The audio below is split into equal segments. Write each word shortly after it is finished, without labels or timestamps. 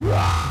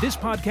This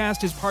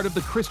podcast is part of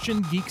the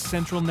Christian Geek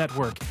Central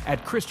Network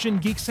at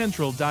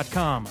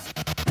ChristianGeekCentral.com.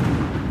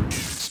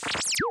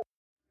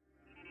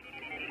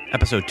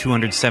 Episode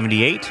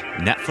 278,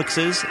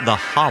 Netflix's The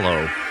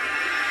Hollow.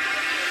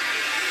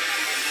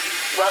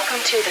 Welcome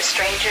to the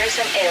Strangers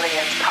and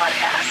Aliens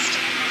podcast.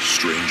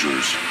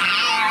 Strangers.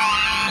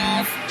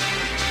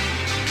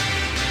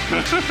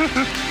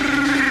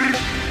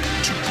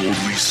 To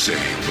boldly say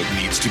what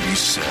needs to be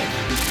said.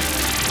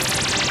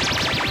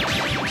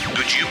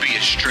 Would you be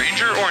a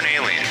stranger or an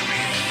alien?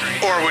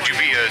 Or would you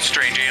be a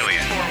strange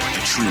alien?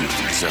 The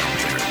truth is out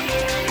there.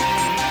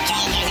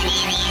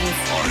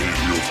 I am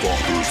your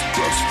father's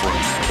best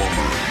friend's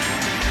plumber.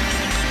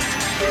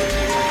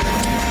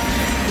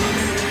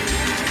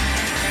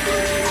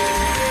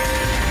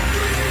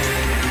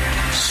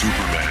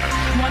 Superman.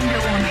 Wonder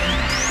Woman.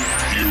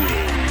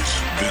 Heroes.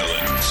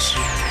 Villains.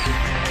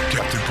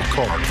 Captain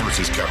Picard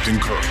versus Captain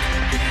Kirk. Do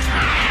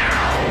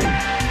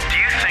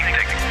you think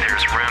that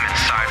there's room in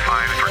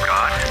sci-fi for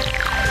God?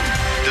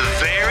 The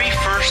very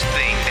first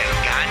thing that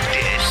God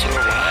did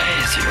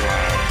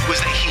was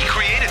that he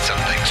created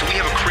something. So we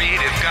have a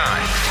creative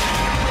God.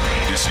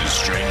 This is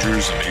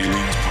Strangers and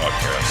Aliens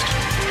podcast.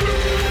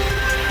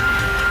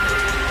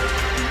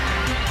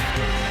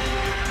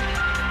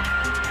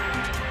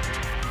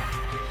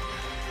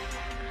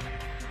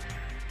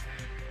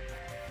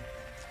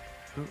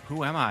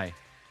 Who am I?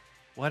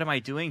 What am I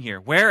doing here?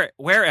 Where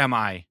am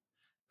I?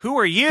 Who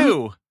are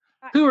you?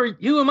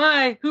 Who am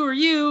I? Who are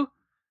you?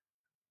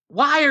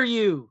 Why are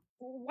you?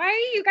 Why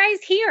are you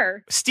guys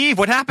here? Steve,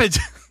 what happened?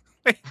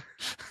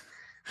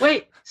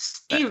 Wait,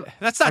 Steve.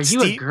 That's not are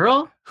Steve. you a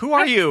girl? Who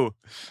are you?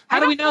 How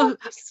do we know? Who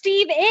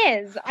Steve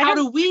is? How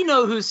do we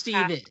know who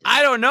Steve is?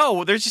 I don't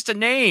know. There's just a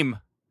name.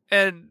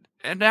 And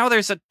now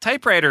there's a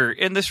typewriter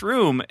in this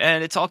room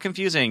and it's all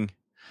confusing.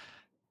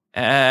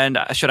 And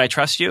should I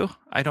trust you?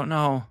 I don't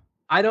know.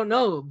 I don't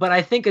know, but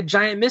I think a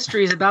giant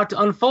mystery is about to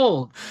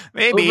unfold.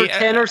 Maybe over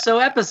 10 or so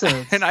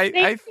episodes. And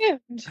I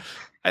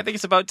think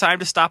it's about time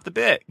to stop the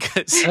bit.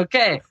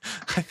 Okay.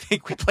 I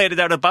think we played it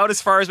out about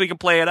as far as we can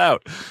play it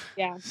out.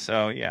 Yeah.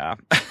 So yeah.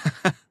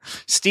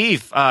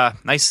 Steve,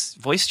 nice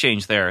voice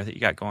change there that you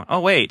got going.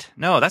 Oh wait,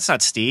 no, that's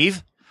not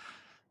Steve.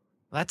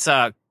 That's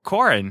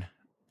Corin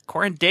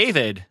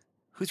David,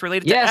 who's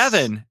related to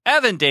Evan.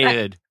 Evan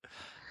David.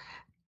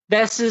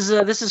 This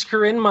is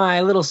Corinne,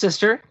 my little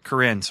sister.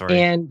 Corinne, sorry.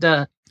 And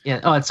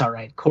it's all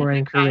right.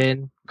 Corinne,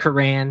 Corinne.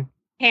 Karen.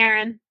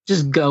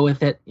 Just go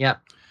with it. Yep.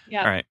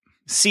 Yeah. All right.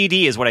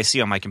 CD is what I see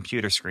on my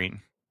computer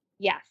screen.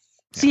 Yes.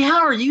 See,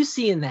 how are you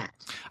seeing that?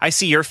 I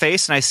see your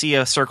face and I see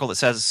a circle that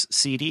says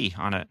CD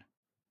on it.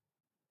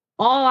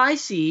 All I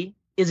see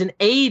is an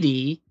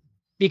AD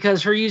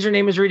because her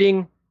username is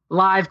reading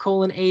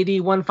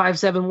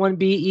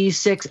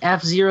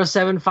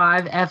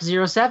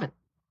live:AD1571BE6F075F07.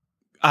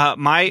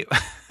 My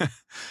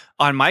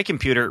on my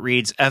computer it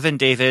reads Evan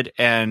David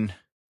and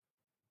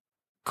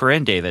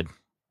Corinne David.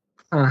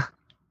 Huh.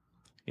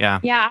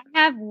 Yeah. Yeah, I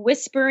have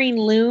Whispering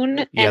Loon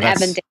and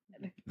Evan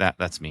David.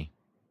 That's me.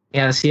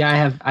 Yeah, see, I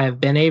have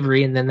Ben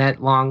Avery and then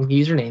that long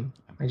username.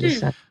 I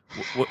just said.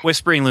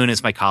 Whispering Loon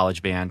is my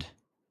college band.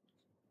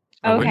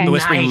 Okay. The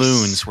Whispering Nice.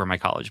 Loons were my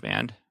college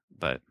band,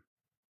 but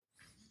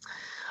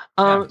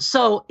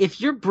So if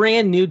you're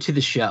brand new to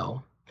the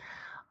show,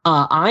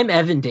 I'm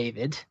Evan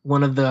David,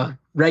 one of the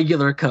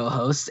regular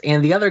co-hosts,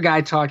 and the other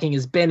guy talking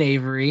is Ben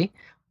Avery,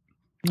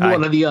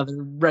 one of the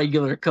other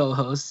regular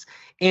co-hosts.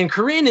 And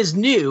Corinne is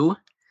new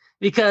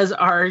because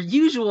our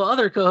usual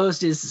other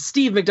co-host is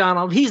Steve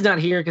McDonald. He's not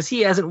here because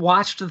he hasn't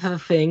watched the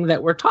thing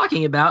that we're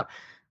talking about,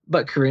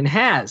 but Corinne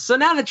has. So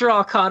now that you're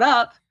all caught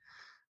up,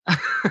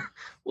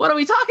 what are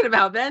we talking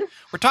about, Ben?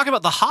 we're talking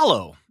about The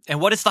Hollow.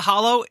 And what is The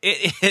Hollow?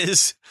 It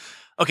is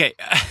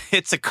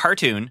it's a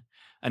cartoon,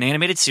 an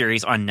animated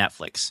series on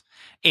Netflix,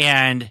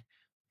 and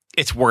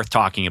it's worth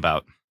talking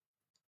about.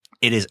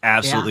 It is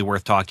absolutely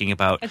worth talking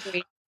about.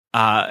 Agreed.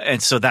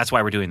 And so that's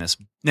why we're doing this.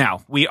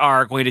 Now, we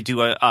are going to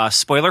do a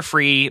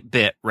spoiler-free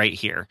bit right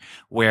here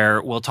where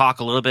we'll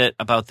talk a little bit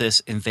about this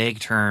in vague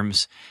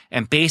terms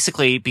and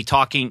basically be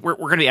talking. We're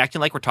going to be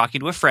acting like we're talking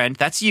to a friend.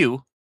 That's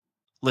you,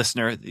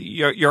 listener.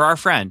 You're our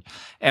friend.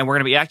 And we're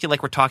going to be acting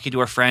like we're talking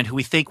to a friend who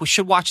we think we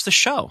should watch the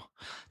show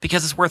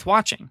because it's worth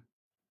watching.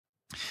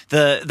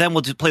 Then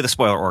we'll play the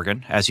spoiler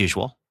organ as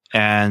usual.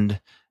 And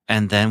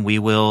then we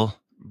will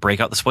break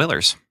out the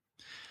spoilers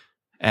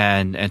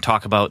and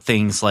talk about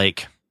things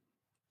like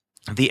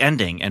the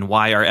ending and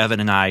why are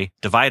Evan and I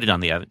divided on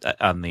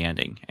the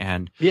ending.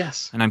 And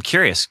Yes. and I'm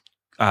curious,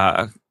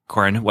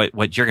 Corin,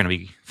 what you're going to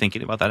be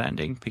thinking about that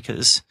ending,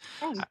 because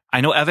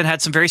I know Evan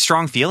had some very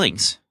strong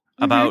feelings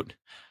about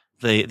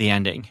the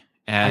ending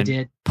and I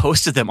did.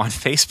 posted them on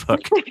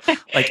Facebook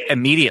like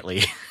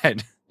immediately.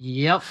 And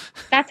Yep.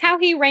 That's how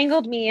he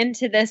wrangled me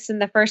into this in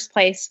the first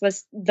place,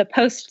 was the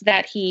post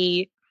that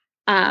he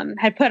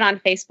had put on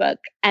Facebook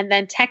and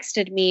then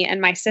texted me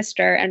and my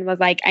sister and was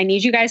like, I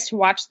need you guys to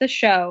watch the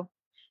show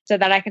so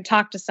that I can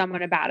talk to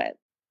someone about it.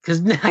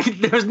 Because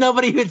there was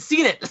nobody who had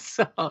seen it.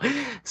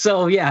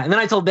 So yeah. And then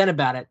I told Ben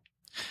about it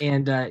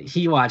and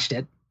he watched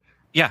it.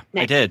 Yeah,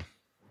 Nice.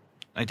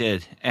 I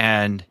did.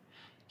 And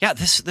yeah,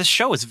 this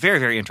show is very,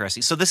 very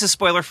interesting. So this is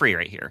spoiler free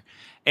right here.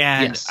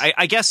 And Yes.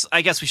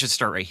 I guess we should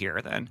start right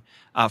here then,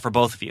 for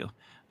both of you.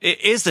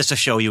 Is this a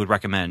show you would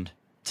recommend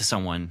to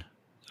someone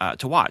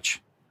to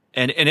watch?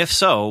 And if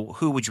so,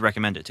 who would you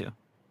recommend it to?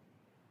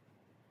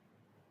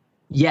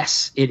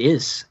 Yes, it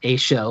is a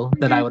show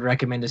that I would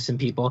recommend to some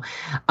people.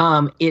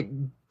 It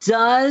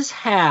does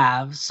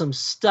have some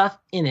stuff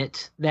in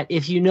it that,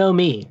 if you know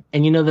me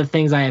and you know the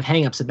things I have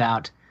hangups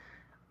about,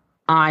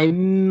 I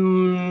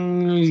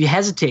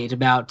hesitate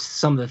about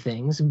some of the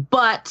things.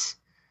 But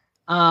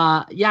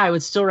yeah, I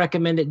would still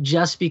recommend it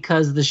just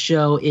because the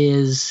show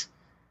is,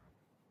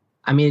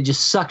 I mean, it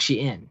just sucks you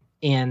in.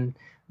 And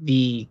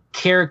the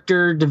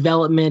character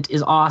development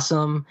is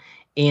awesome.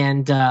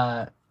 And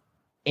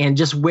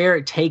just where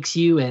it takes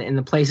you and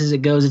the places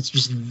it goes, it's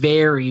just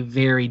very,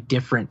 very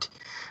different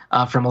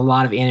from a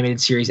lot of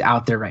animated series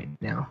out there right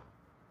now.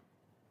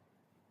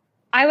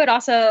 I would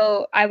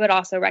also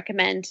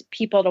recommend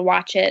people to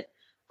watch it,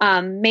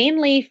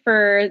 mainly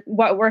for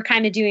what we're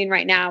kind of doing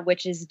right now,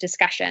 which is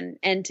discussion,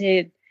 and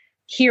to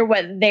hear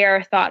what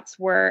their thoughts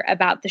were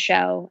about the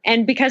show.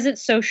 And because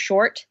it's so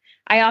short,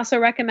 I also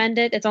recommend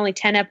it. It's only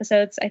 10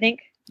 episodes, I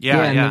think.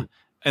 Yeah.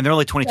 And they're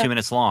only 22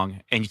 minutes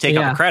long. And you take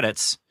out the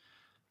credits,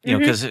 you know,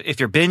 because if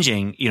you're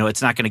binging, you know,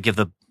 it's not going to give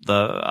the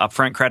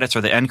upfront credits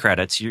or the end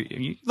credits.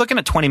 You're looking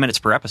at 20 minutes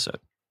per episode.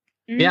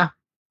 Yeah.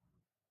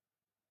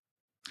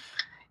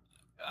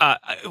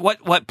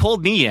 What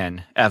pulled me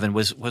in, Evan,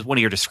 was one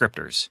of your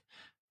descriptors.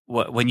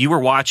 When you were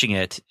watching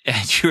it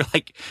and you were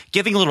like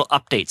giving little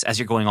updates as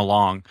you're going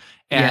along,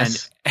 and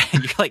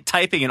you're like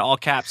typing in all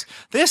caps,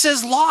 "This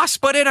is Lost,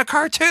 but in a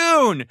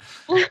cartoon."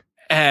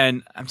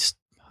 And I'm just,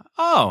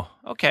 oh,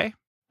 okay.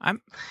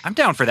 I'm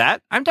down for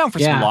that. I'm down for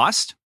some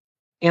Lost.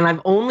 And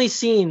I've only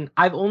seen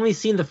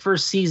the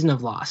first season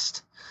of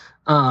Lost,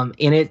 and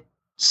it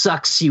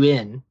sucks you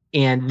in.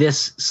 And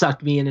this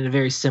sucked me in a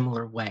very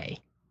similar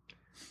way.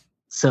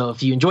 So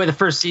if you enjoy the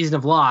first season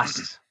of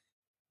Lost,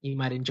 you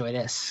might enjoy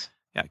this.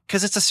 Yeah,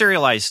 because it's a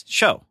serialized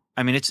show.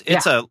 I mean, it's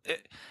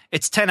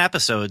 10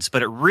 episodes,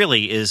 but it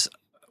really is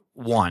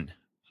one.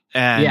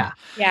 And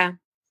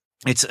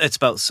it's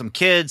about some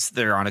kids.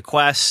 They're on a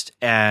quest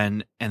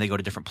and they go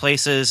to different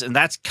places, and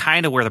that's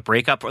kind of where the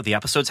breakup of the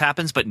episodes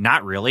happens, but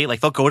not really.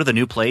 Like, they'll go to the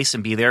new place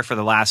and be there for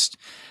the last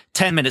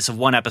 10 minutes of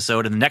one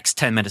episode and the next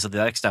 10 minutes of the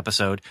next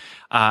episode,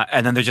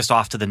 and then they're just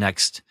off to the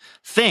next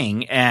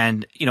thing.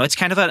 And you know, it's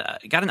kind of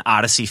got an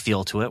Odyssey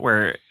feel to it,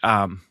 where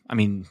I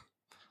mean,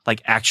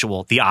 like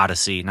actual the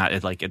Odyssey,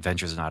 not like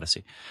Adventures in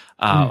Odyssey,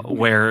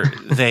 where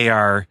they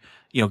are,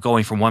 you know,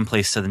 going from one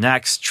place to the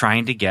next,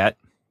 trying to get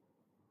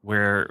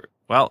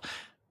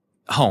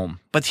home.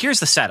 But here's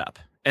the setup,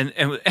 and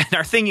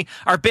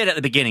our bit at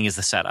the beginning is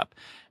the setup,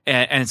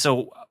 and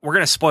so we're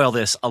gonna spoil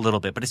this a little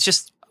bit, but it's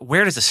just,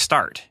 where does it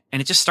start?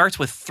 And it just starts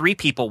with 3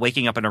 people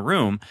waking up in a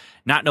room,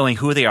 not knowing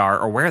who they are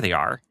or where they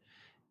are,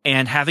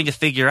 and having to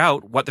figure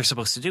out what they're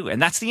supposed to do. And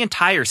that's the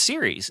entire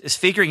series, is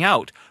figuring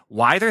out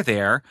why they're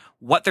there,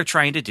 what they're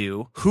trying to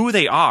do, who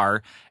they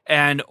are,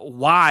 and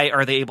why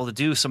are they able to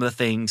do some of the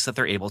things that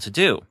they're able to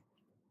do,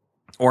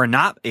 or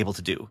not able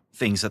to do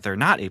things that they're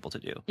not able to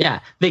do. Yeah.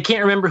 They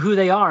can't remember who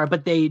they are,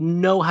 but they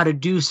know how to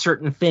do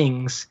certain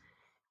things,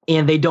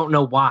 and they don't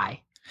know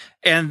why.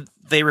 And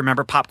they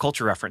remember pop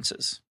culture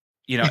references,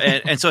 you know,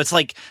 and so it's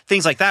like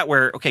things like that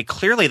where, okay,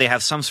 clearly they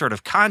have some sort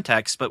of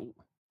context, but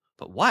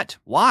what?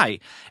 Why?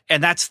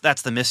 And that's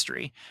the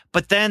mystery.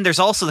 But then there's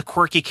also the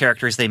quirky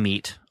characters they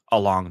meet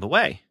along the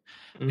way.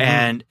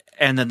 And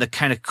then the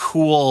kind of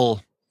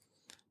cool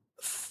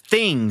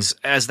things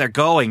as they're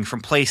going from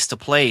place to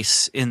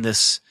place in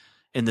this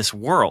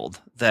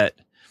world that,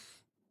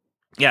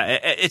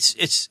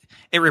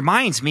 it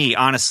reminds me,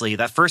 honestly,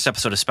 that first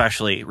episode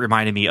especially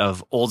reminded me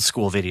of old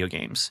school video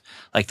games,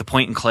 like the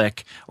point and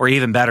click, or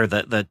even better,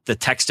 the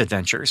text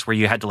adventures where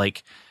you had to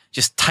like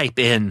just type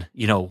in,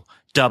 you know,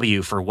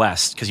 W for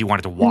west because you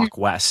wanted to walk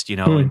west, you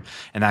know,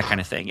 and that kind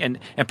of thing. And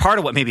part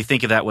of what made me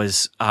think of that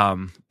was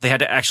they had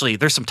to actually,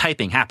 there's some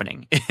typing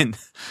happening in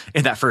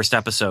that first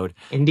episode.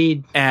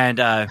 Indeed. And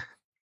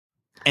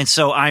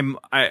so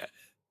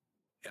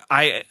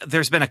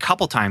there's been a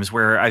couple times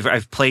where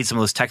I've played some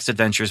of those text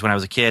adventures when I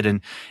was a kid,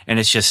 and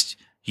it's just,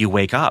 you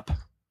wake up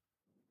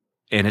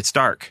and it's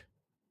dark,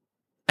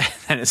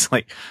 and it's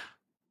like,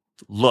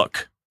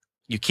 look,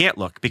 you can't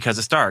look because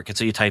it's dark. And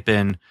so you type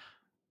in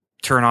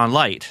turn on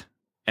light,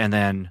 and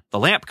then the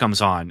lamp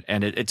comes on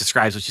and it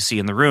describes what you see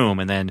in the room.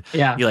 And then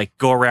you like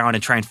go around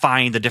and try and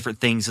find the different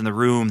things in the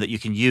room that you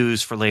can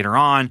use for later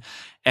on.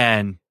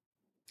 And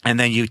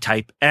then you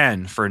type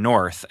N for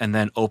north, and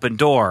then open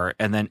door,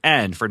 and then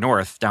N for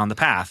north down the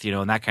path, you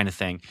know, and that kind of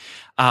thing.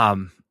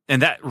 And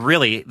that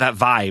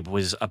vibe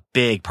was a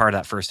big part of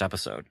that first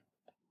episode.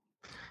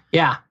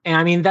 Yeah. And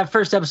I mean, that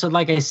first episode,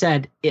 like I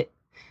said,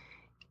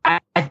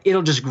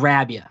 it'll just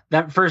grab you.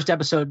 That first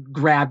episode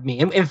grabbed me.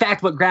 In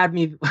fact, what grabbed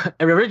me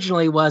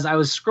originally was I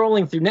was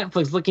scrolling through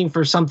Netflix looking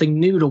for something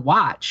new to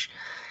watch.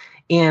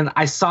 And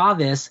I saw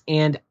this,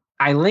 and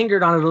I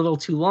lingered on it a little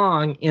too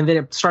long, and then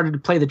it started to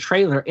play the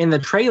trailer, and the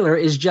trailer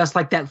is just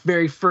like that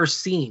very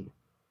first scene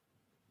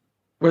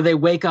where they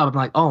wake up. I'm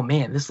like, oh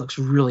man, this looks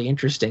really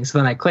interesting. So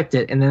then I clicked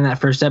it, and then that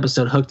first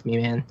episode hooked me,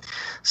 man.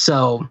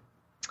 So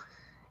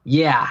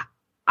yeah,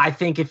 I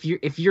think if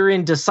you're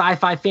into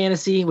sci-fi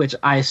fantasy, which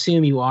I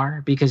assume you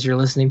are because you're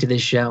listening to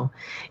this show,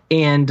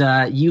 and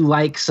you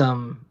like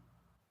something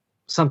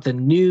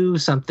new,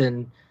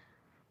 something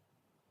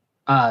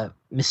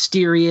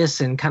mysterious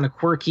and kind of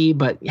quirky,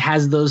 but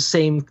has those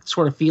same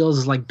sort of feels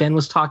as like Ben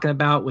was talking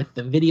about with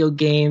the video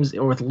games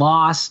or with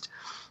Lost,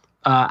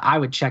 I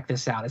would check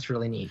this out. It's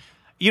really neat.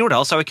 You know what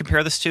else I would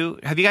compare this to?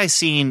 Have you guys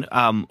seen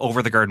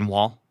Over the Garden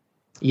Wall?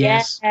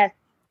 Yes.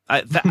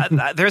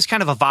 There's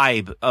kind of a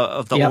vibe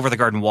of the Over the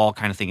Garden Wall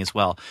kind of thing as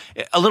well.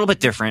 A little bit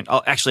different,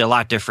 actually a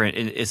lot different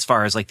as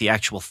far as like the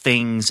actual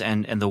things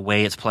and the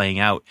way it's playing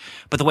out.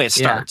 But the way it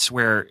starts,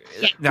 where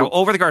now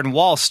Over the Garden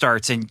Wall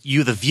starts and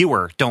you, the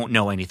viewer, don't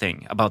know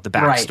anything about the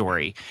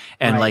backstory.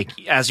 And like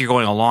as you're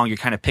going along, you're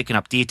kind of picking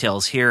up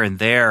details here and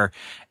there.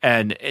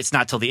 And it's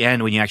not till the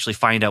end when you actually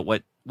find out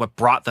what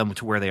brought them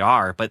to where they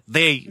are. But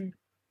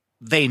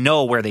they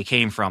know where they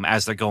came from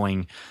as they're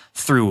going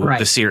through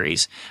the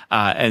series.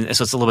 And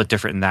so it's a little bit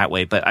different in that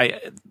way, but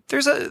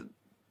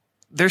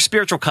they're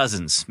spiritual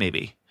cousins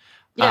maybe.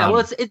 Yeah.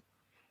 Well,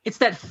 it's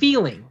that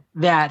feeling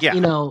that, you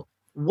know,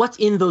 what's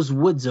in those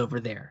woods over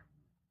there?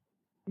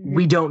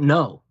 We don't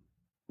know.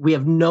 We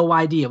have no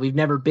idea. We've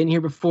never been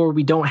here before.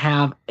 We don't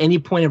have any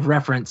point of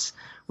reference.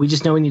 We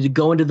just know we need to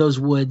go into those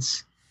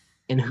woods,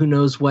 and who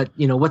knows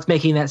what's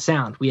making that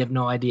sound. We have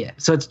no idea.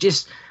 So it's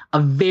just a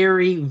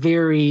very,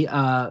 very,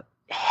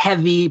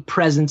 heavy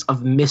presence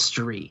of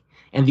mystery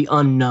and the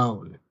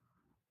unknown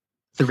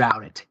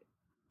throughout it.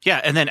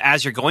 Yeah, and then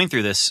as you're going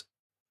through this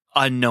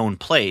unknown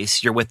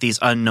place, you're with these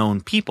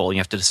unknown people, and you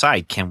have to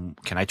decide, can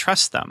I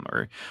trust them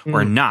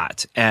or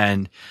not?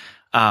 And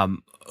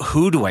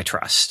who do I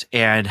trust?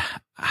 And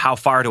how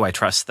far do I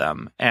trust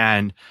them?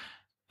 And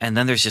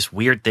then there's just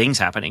weird things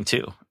happening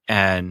too.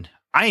 And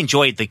I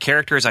enjoyed the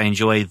characters. I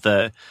enjoyed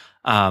the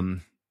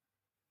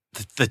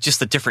just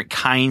the different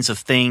kinds of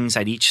things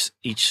at each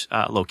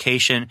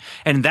location.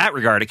 And in that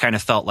regard, it kind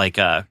of felt like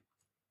I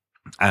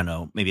don't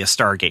know, maybe a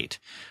Stargate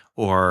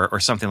or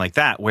something like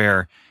that,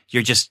 where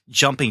you're just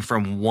jumping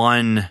from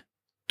one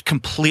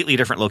completely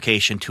different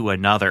location to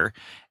another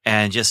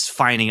and just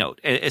finding out.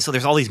 And so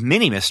there's all these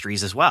mini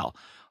mysteries as well.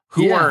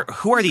 Who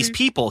are these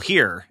people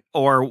here,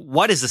 or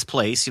what is this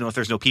place? You know, if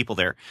there's no people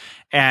there,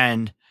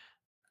 and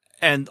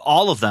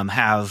all of them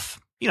have,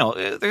 you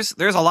know, there's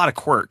a lot of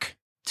quirk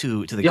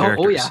to the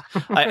characters.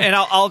 Oh yeah. And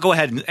I'll go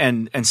ahead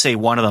and say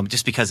one of them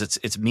just because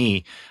it's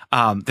me.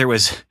 There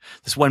was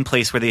this one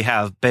place where they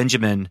have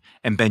Benjamin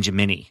and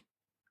Benjamini.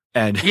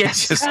 And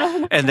yes.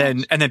 and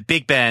then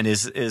Big Ben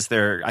is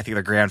their, I think,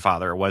 their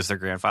grandfather, or was their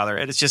grandfather.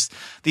 And it's just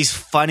these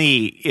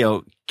funny, you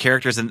know,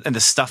 characters and the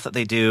stuff that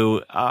they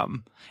do.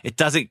 It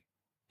doesn't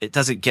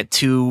get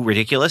too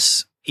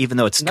ridiculous, even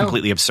though it's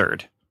completely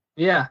absurd.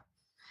 Yeah.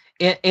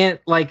 And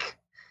like,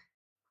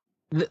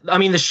 I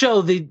mean, the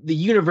show, the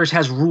universe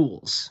has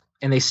rules,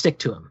 and they stick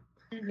to them,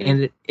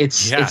 and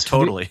it's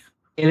totally,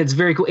 and it's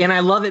very cool. And I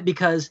love it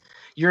because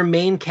your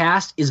main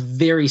cast is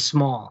very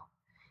small,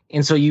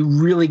 and so you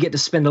really get to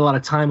spend a lot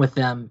of time with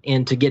them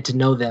and to get to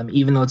know them,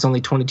 even though it's only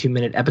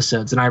 22-minute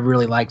episodes. And I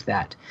really liked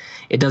that.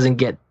 It doesn't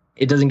get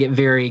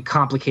very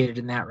complicated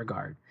in that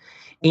regard.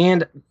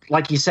 And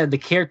like you said, the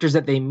characters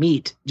that they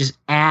meet just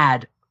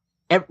add,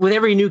 with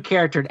every new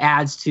character, it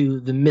adds to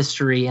the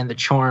mystery and the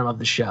charm of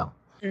the show.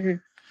 Mm-hmm.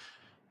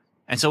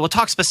 And so we'll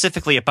talk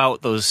specifically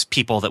about those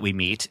people that we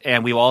meet,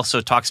 and we will also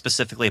talk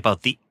specifically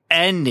about the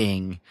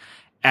ending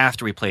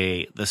after we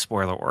play the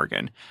spoiler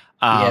organ.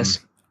 Yes.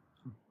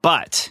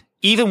 But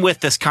even with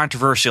this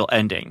controversial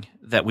ending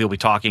that we'll be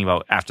talking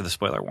about after the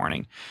spoiler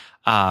warning,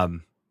 I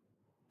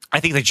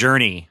think the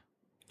journey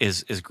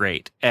is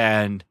great.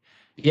 And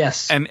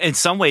yes, and in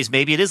some ways,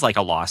 maybe it is like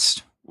a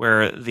Lost,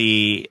 where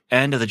the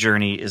end of the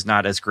journey is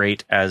not as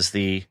great as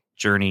the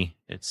journey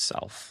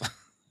itself.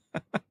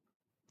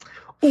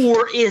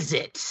 Or is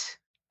it?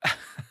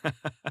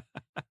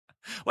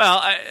 Well,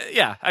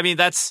 I mean,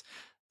 that's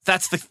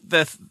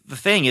the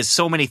thing is,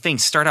 so many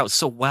things start out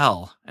so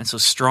well and so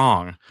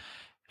strong,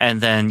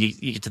 and then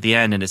you get to the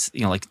end, and it's,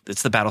 you know, like,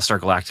 it's the Battlestar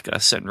Galactica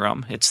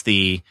syndrome. It's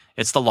the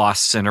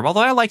Lost syndrome.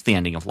 Although I like the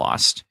ending of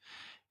Lost,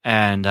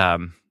 and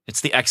it's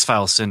the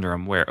X-Files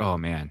syndrome, where, oh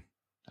man,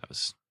 that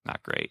was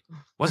not great. It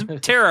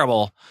wasn't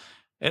terrible.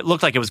 It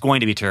looked like it was going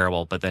to be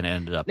terrible, but then it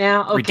ended up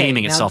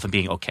redeeming itself and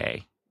being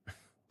okay.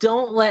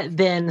 Don't let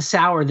Ben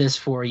sour this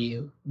for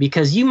you,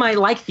 because you might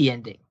like the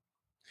ending.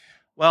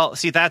 Well,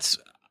 see,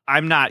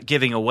 I'm not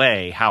giving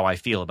away how I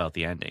feel about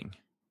the ending,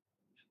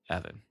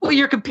 Evan. Well,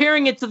 you're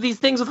comparing it to these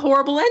things with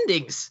horrible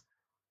endings.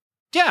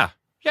 Yeah,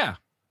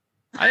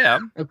 I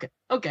am.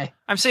 Okay.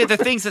 I'm saying the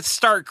things that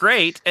start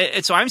great.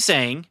 And so I'm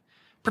saying,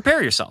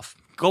 prepare yourself,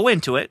 go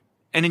into it,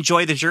 and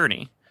enjoy the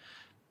journey,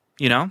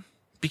 you know,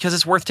 because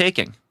it's worth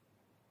taking.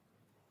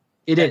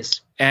 It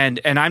is.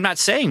 And I'm not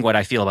saying what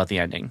I feel about the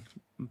ending,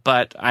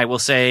 but I will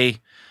say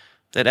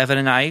that Evan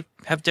and I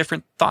have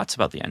different thoughts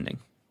about the ending.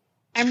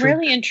 I'm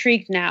really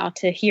intrigued now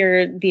to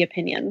hear the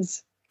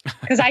opinions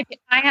because I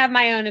have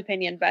my own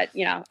opinion, but do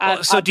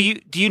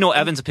you know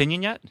Evan's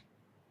opinion yet?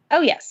 Oh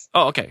yes.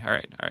 Oh, okay. All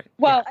right.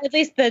 Well, at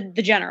least the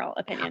general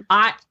opinion.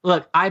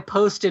 I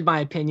posted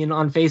my opinion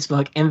on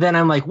Facebook, and then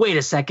I'm like, wait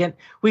a second,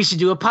 we should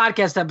do a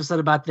podcast episode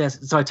about this.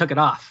 So I took it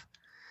off.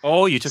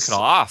 Oh, you took it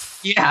off?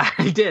 Yeah,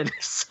 I did.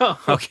 So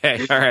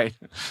okay, all right.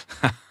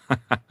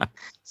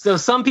 So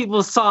some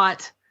people saw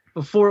it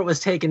before it was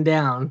taken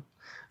down.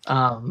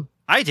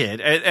 I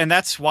did, and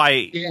that's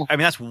why. Yeah. I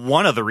mean, that's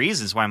one of the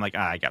reasons why I'm like,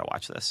 I gotta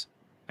watch this.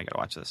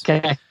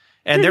 Okay.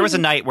 And there was a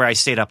night where I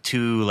stayed up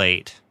too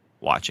late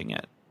watching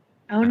it.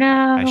 Oh no!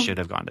 I should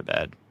have gone to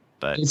bed,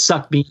 but It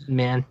sucked me in,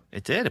 man.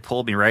 it did. It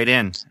pulled me right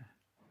in.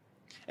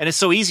 And it's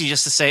so easy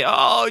just to say,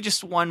 "Oh,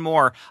 just one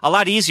more." A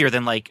lot easier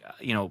than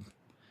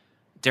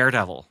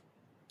Daredevil.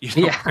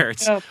 Where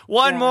it's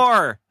one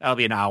more. That'll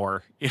be an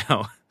hour.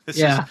 This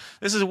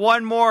is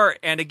one more,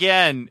 and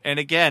again,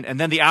 and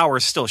then the hour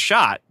is still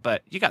shot,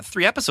 but you got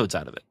 3 episodes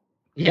out of it.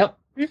 Yep.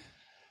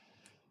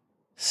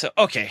 So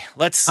okay,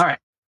 let's. All right.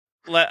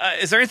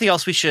 Is there anything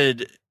else we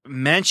should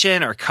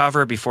mention or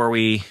cover before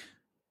we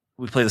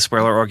play the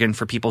spoiler organ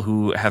for people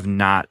who have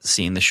not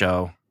seen the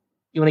show?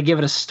 You want to give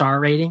it a star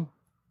rating?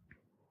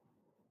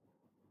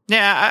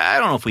 Yeah, I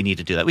don't know if we need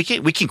to do that. We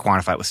can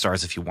quantify it with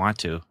stars if you want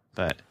to,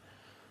 but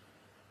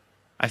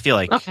I feel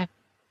like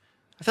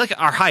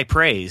our high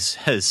praise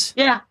has.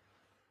 Yeah.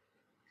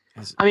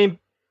 I mean,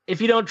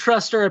 if you don't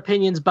trust our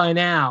opinions by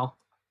now,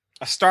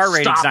 a star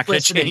rating's not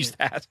going to listening. change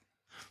that.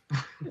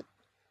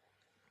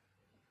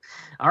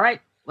 All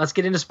right, let's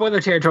get into spoiler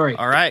territory.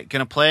 All right,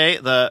 gonna play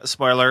the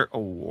spoiler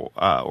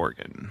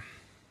organ.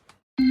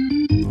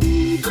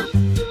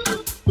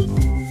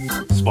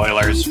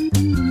 Spoilers.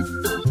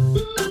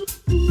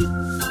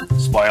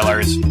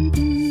 Spoilers.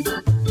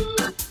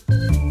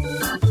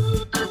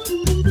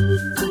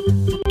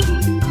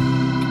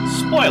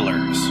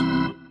 Spoilers.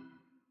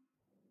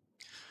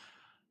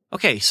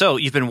 Okay, so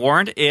you've been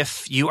warned.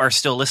 If you are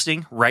still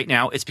listening right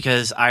now, it's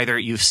because either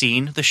you've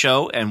seen the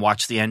show and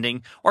watched the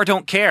ending or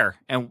don't care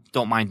and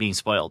don't mind being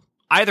spoiled.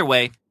 Either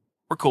way,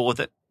 we're cool with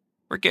it.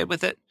 We're good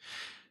with it.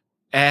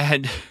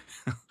 And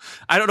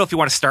I don't know if you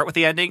want to start with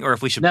the ending or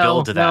if we should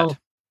build to that.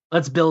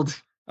 Let's build.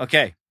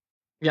 Okay.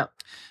 Yep.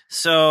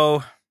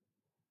 So,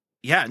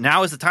 yeah,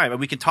 now is the time. And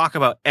we can talk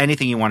about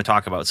anything you want to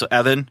talk about. So,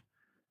 Evan.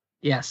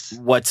 Yes.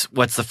 What's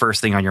the first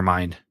thing on your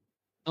mind?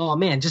 Oh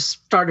man, just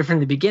started from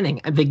the beginning.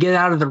 They get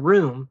out of the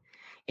room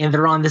and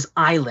they're on this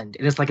island,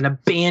 and it's like an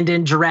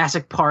abandoned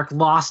Jurassic Park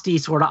Losty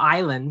sort of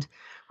island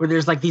where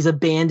there's like these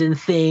abandoned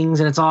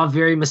things and it's all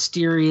very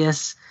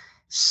mysterious,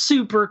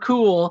 super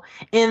cool.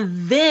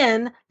 And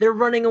then they're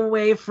running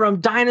away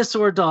from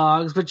dinosaur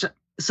dogs,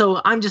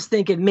 so I'm just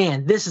thinking,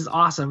 man, this is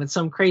awesome. It's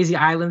some crazy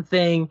island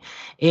thing,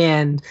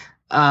 and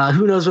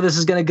who knows where this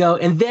is going to go.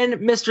 And then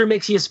Mr.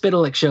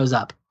 Mxyzptlk shows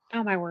up.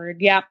 Oh my word.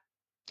 Yeah.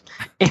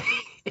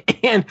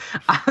 And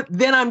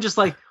then I'm just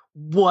like,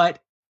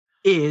 what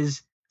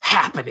is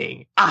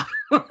happening?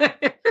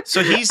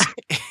 So he's,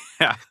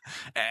 yeah,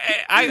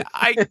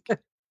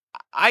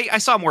 I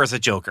saw him more as a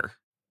Joker,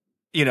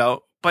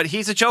 but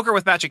he's a Joker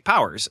with magic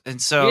powers.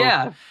 And so,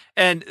 yeah.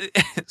 And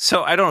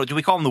so I don't know, do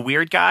we call him the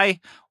weird guy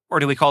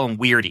or do we call him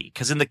Weirdy?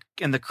 Because in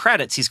the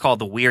credits, he's called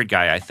the weird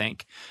guy, I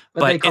think.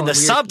 But in the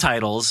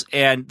subtitles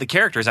and the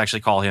characters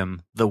actually call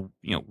him the,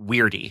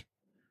 Weirdy.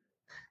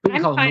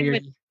 I'm fine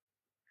with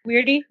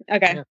Weirdy.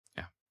 Okay.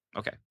 Yeah.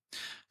 Okay.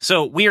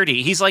 So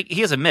Weirdy, he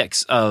has a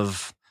mix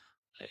of,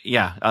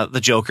 the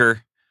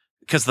Joker,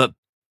 because the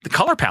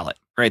color palette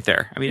right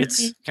there. I mean, it's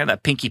kind of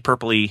that pinky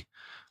purpley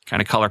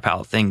kind of color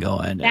palette thing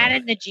going. That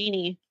and the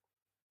genie.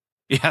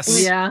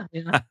 Yes. Yeah.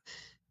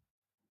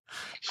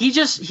 He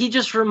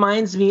just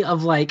reminds me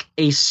of like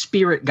a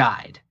spirit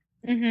guide.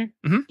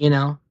 Mm-hmm.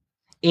 Mm-hmm.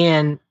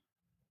 And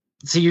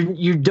so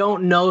you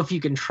don't know if you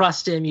can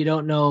trust him. You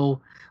don't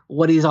know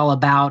what he's all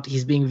about.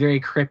 He's being very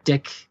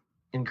cryptic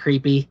and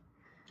creepy.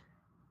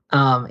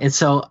 And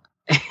so,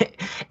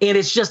 and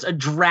it's just a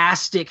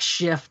drastic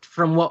shift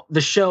from what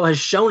the show has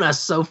shown us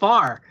so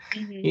far,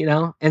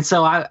 And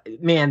so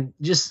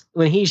just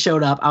when he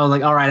showed up, I was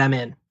like, all right, I'm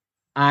in.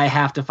 I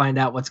have to find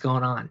out what's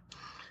going on.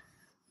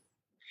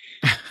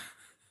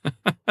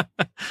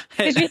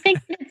 Did you think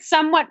it's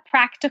somewhat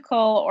practical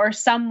or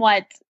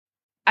somewhat,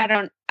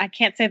 I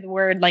can't say the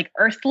word, like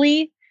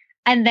earthly?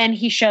 And then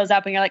he shows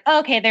up and you're like,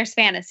 oh, okay, there's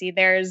fantasy.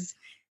 There's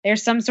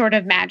some sort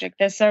of magic.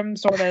 There's some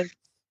sort of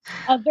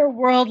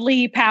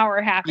otherworldly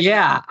power happening.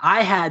 Yeah,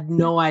 I had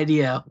no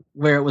idea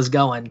where it was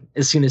going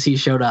as soon as he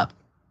showed up.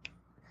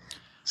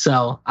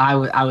 So I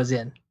was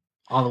in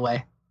all the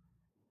way.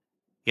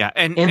 Yeah,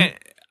 and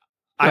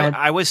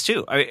I was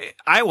too.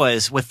 I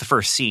was with the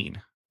first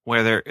scene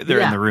where they're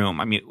in the room.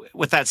 I mean,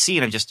 with that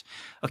scene, I'm just,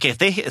 okay, if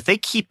they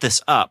keep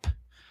this up,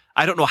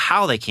 I don't know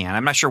how they can.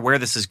 I'm not sure where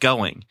this is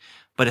going.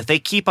 But if they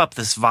keep up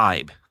this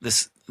vibe,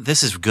 this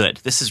is good.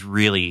 This is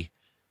really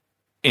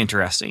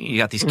interesting. You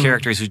got these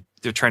characters who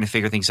they're trying to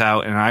figure things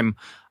out, and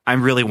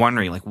I'm really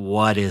wondering, like,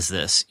 what is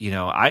this? You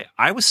know,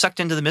 I was sucked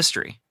into the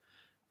mystery.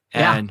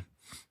 And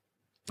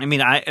I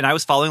mean, I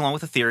was following along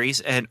with the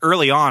theories, and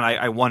early on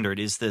I wondered,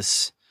 is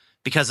this,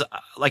 because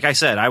like I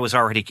said, I was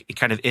already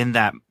kind of in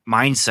that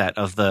mindset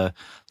of the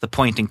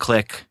point and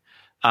click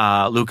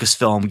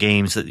Lucasfilm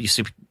games that used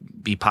to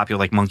be popular,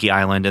 like Monkey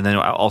Island, and then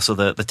also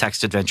the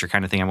text adventure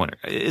kind of thing. I wonder,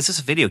 is this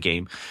a video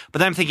game? But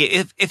then I'm thinking,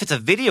 if it's a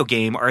video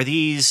game, are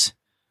these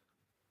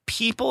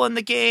people in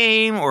the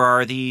game, or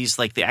are these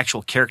like the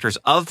actual characters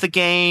of the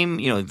game?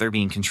 You know, they're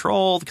being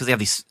controlled because they have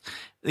these.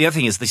 The other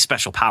thing is these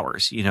special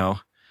powers, you know,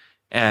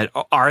 and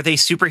are they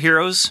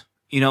superheroes,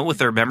 you know, with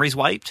their memories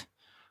wiped?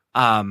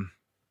 But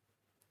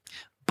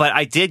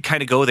I did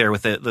kind of go there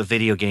with the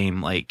video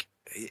game, like,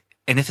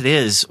 and if it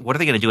is, what are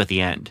they going to do at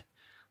the end?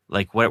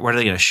 Like, what are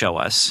they going to show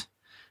us?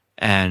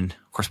 And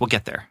of course, we'll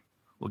get there.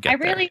 I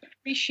really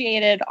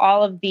appreciated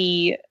all of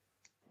the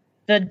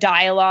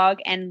dialogue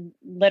and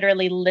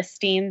literally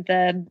listing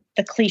the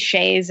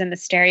cliches and the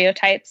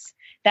stereotypes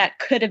that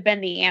could have been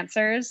the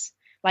answers.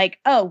 Like,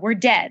 oh, we're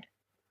dead.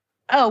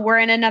 Oh, we're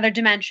in another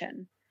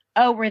dimension.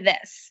 Oh, we're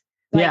this.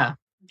 Like,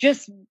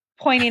 just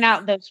pointing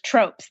out those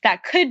tropes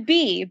that could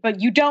be, but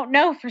you don't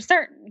know for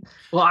certain.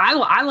 Well,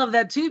 I love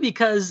that too,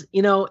 because,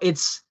 you know,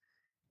 it's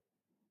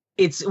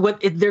what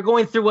they're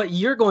going through, what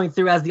you're going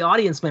through as the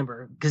audience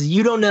member, because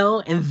you don't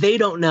know and they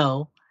don't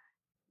know.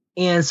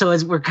 And so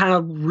as we're kind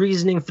of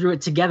reasoning through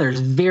it together, it's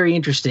very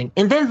interesting.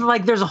 And then,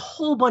 like, there's a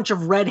whole bunch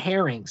of red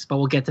herrings, but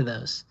we'll get to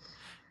those.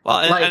 Well,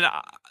 and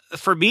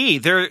for me,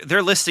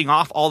 they're listing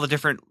off all the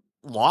different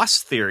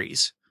Lost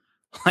theories.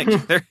 Like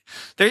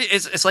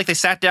it's like they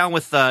sat down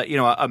with you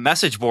know, a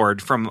message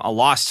board from a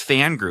Lost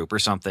fan group or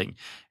something,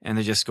 and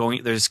they're just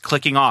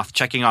clicking off,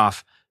 checking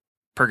off,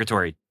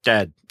 purgatory,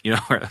 dead. You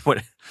know,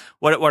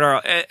 what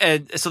are,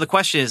 and so the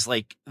question is,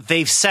 like,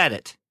 they've said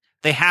it.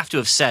 They have to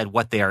have said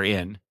what they are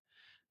in.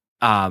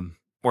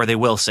 Or they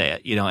will say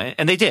it, you know,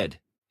 and they did.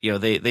 You know,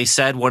 they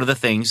said one of the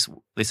things,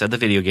 they said the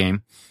video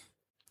game.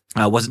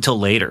 Wasn't until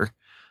later,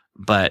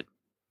 but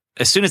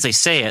as soon as they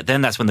say it,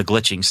 then that's when the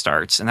glitching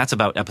starts, and that's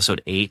about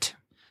episode 8,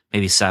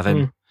 maybe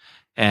 7,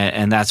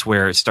 and that's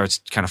where it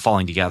starts kind of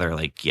falling together.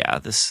 Like, yeah,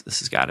 this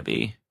has got to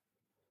be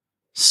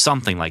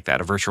something like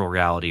that, a virtual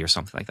reality or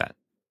something like that.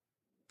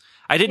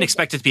 I didn't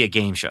expect it to be a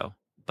game show,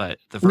 but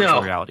the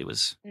virtual reality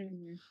was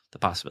the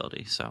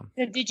possibility. So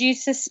did you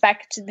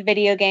suspect the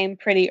video game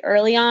pretty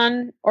early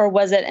on, or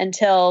was it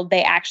until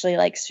they actually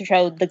like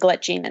showed the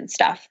glitching and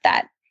stuff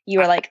that you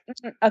were like,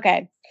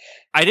 okay?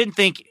 I didn't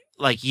think,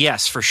 like,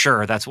 yes, for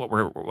sure, that's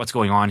what's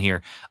going on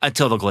here,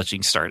 until the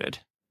glitching started.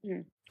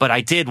 But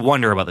I did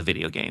wonder about the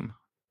video game.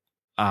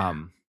 I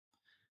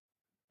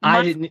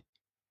didn't.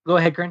 Go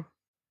ahead, Corinne.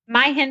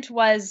 My hint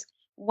was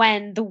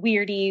when the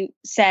weirdie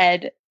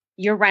said,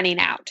 "You're running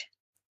out."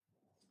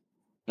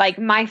 Like,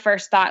 my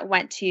first thought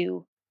went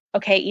to,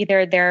 okay,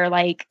 either their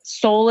like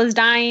soul is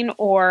dying,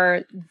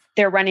 or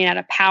they're running out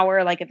of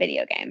power, like a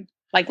video game,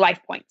 like life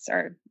points,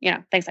 or, you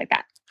know, things like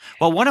that.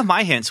 Well, one of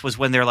my hints was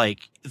when they're like,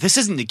 "This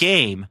isn't a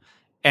game,"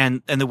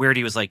 and the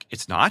weirdie was like,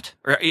 "It's not,"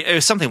 or it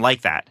was something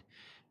like that.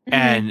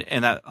 And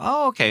that,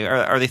 oh, okay,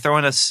 are they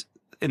throwing us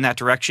in that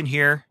direction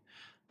here?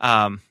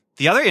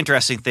 The other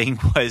interesting thing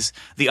was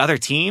the other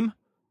team,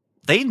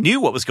 they knew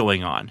what was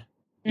going on.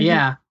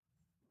 Yeah.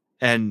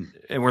 And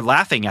we're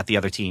laughing at the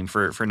other team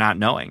for not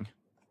knowing.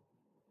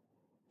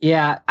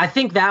 Yeah, I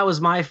think that was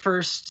my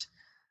first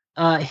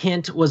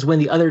hint, was when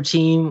the other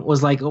team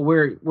was like, "Oh,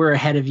 we're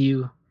ahead of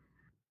you,"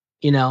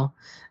 you know,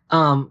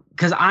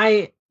 because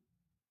I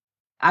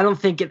don't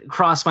think it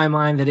crossed my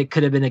mind that it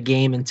could have been a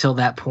game until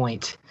that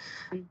point,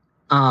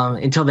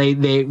 until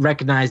they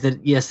recognized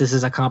that, yes, this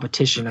is a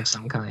competition of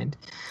some kind.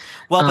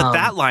 Well, but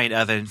that line,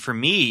 Evan, for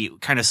me,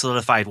 kind of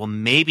solidified, well,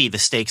 maybe the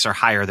stakes are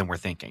higher than we're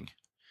thinking.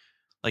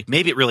 Like,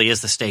 maybe it really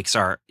is, the stakes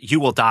are, you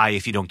will die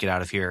if you don't get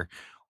out of here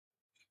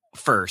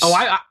first. Oh,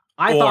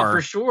 I thought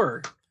for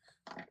sure.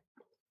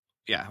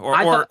 Yeah,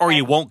 or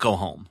you won't go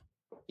home.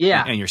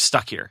 Yeah. And you're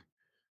stuck here.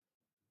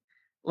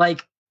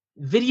 Like,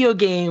 video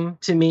game,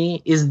 to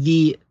me, is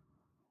the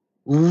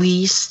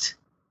least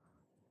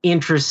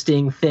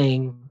interesting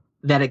thing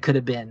that it could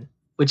have been,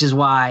 which is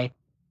why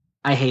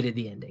I hated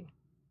the ending.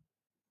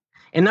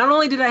 And not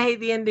only did I hate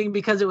the ending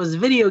because it was a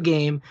video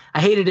game, I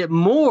hated it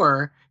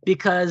more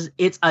because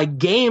it's a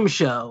game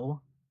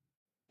show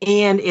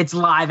and it's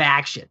live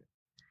action.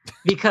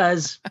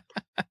 Because,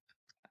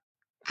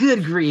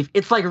 good grief,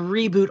 it's like a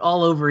reboot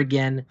all over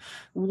again.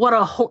 What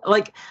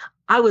a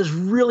I was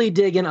really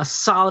digging a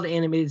solid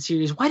animated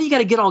series. Why do you got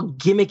to get all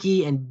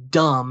gimmicky and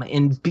dumb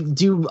and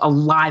do a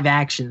live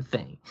action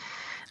thing?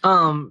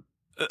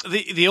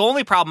 The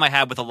only problem I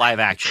had with the live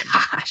action,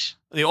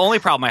 the only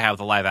problem I had with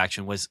the live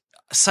action was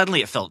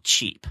suddenly it felt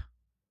cheap.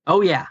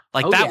 Oh yeah,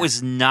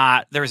 was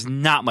not. There was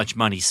not much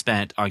money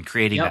spent on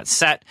creating that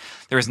set.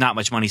 There was not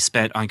much money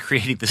spent on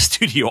creating the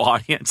studio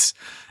audience,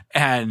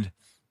 and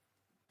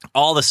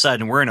all of a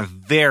sudden we're in a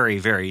very,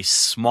 very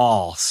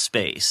small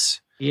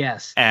space.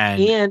 Yes,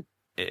 and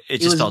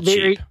it just felt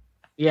cheap.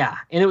 Yeah,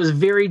 and it was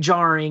very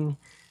jarring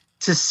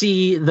to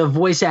see the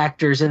voice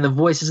actors and the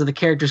voices of the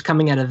characters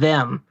coming out of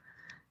them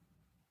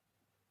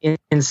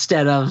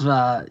instead of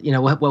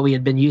what we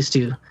had been used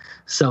to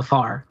so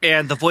far.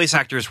 And the voice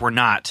actors were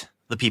not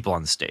the people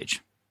on the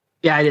stage.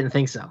 Yeah, I didn't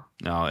think so.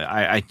 No,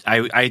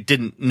 I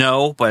didn't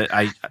know, but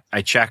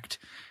I checked,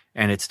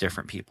 and it's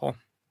different people.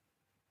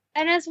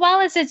 And as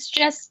well as it's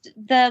just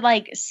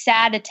the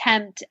sad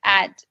attempt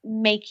at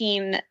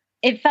making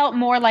it felt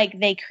more like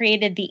they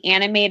created the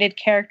animated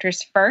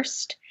characters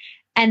first,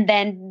 and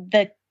then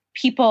the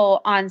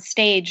people on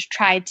stage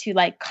tried to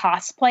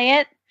cosplay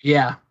it.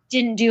 Yeah.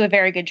 Didn't do a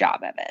very good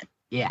job of it.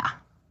 Yeah.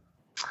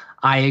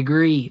 I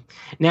agree.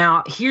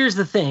 Now, here's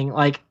the thing.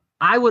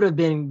 I would have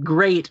been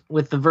great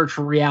with the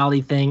virtual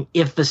reality thing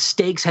if the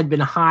stakes had been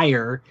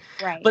higher.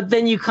 Right. But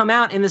then you come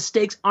out and the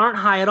stakes aren't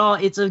high at all.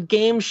 It's a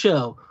game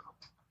show.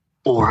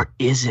 Or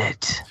is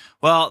it?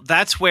 Well,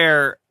 that's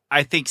where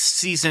I think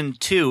season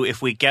 2,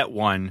 if we get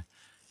one,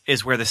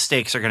 is where the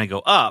stakes are going to go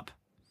up.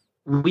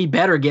 We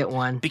better get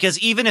one. Because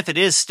even if it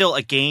is still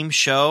a game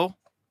show,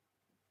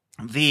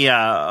 the,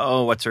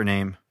 what's her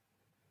name?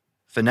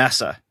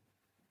 Vanessa.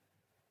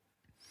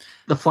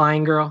 The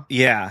flying girl?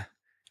 Yeah.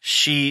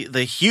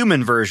 The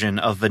human version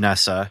of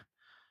Vanessa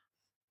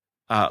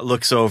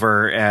looks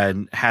over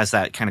and has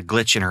that kind of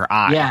glitch in her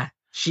eye. Yeah,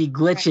 she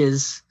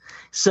glitches.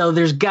 So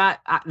there's got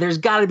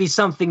to be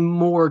something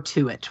more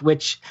to it,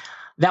 which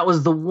that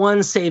was the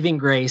one saving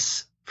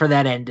grace for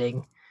that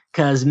ending.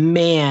 Because,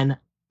 man,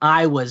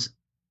 I was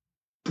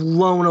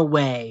blown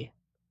away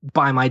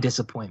by my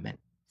disappointment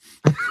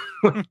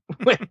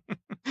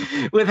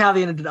with how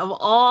they ended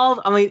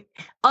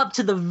up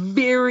to the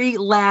very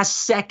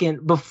last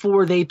second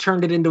before they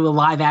turned it into a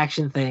live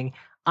action thing.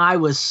 I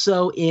was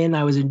so in.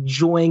 I was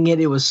enjoying it.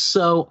 It was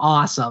so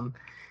awesome.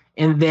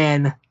 And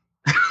then...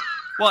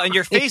 Well, and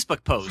your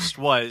Facebook post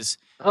was,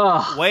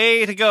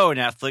 way to go,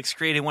 Netflix,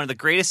 creating one of the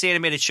greatest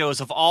animated shows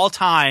of all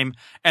time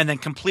and then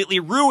completely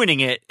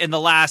ruining it in the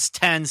last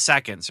 10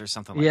 seconds or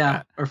something like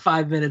that. Yeah, or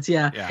 5 minutes,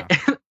 yeah.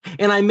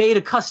 And I made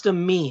a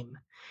custom meme.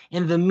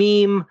 And the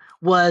meme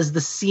was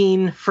the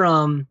scene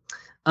from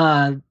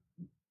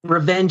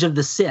Revenge of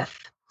the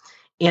Sith.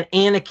 And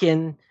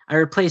Anakin, I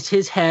replaced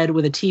his head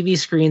with a TV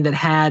screen that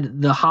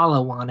had the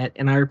hollow on it,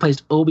 and I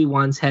replaced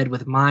Obi-Wan's head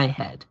with my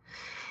head.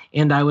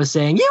 And I was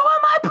saying, "You are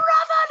my brother,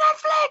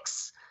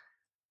 Netflix!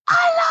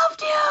 I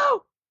loved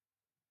you!"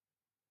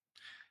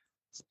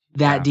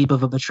 That deep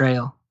of a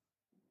betrayal.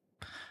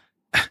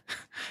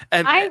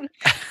 And,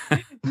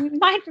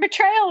 my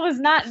betrayal was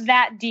not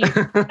that deep.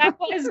 I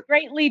was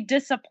greatly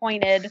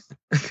disappointed.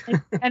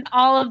 And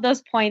all of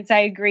those points, I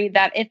agree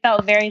that it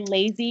felt very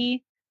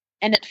lazy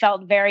and it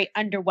felt very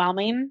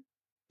underwhelming.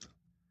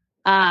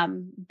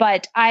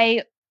 But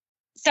I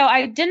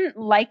didn't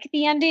like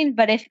the ending,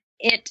 but if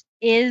it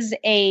is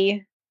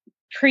a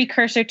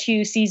precursor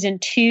to season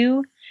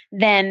 2,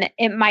 then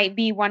it might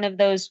be one of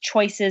those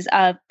choices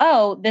of,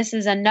 this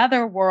is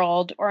another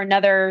world or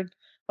another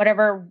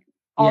whatever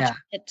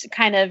alternate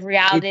kind of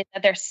reality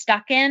that they're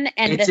stuck in.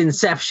 And it's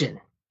Inception.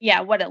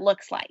 What it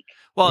looks like.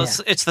 Well,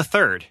 it's the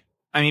third.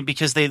 I mean,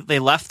 because they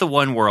left the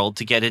one world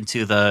to get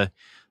into the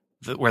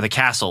where the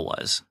castle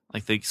was.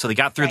 So they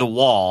got through the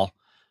wall,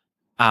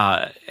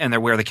 and they're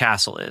where the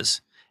castle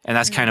is. And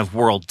that's kind of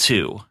world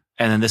 2.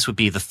 And then this would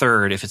be the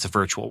third if it's a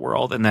virtual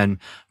world. And then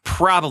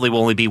probably will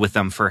only be with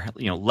them for,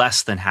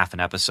 less than half an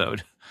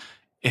episode.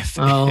 If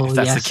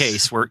that's the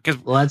case,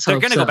 because they're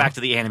going to go back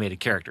to the animated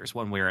characters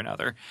one way or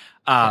another.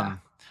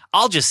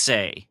 I'll just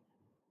say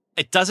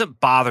it doesn't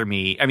bother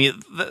me. I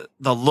mean,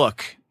 the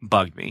look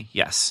bugged me.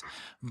 Yes.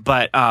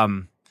 But,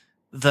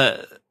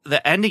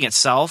 the ending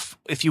itself,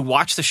 if you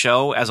watch the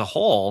show as a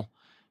whole,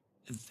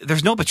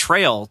 there's no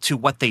betrayal to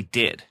what they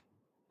did.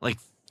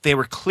 They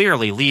were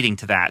clearly leading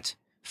to that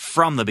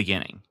from the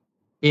beginning.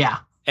 Yeah.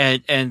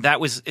 And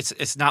that was,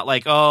 it's not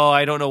like,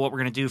 I don't know what we're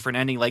going to do for an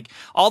ending.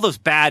 All those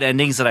bad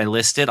endings that I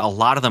listed, a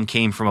lot of them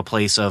came from a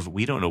place of,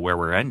 we don't know where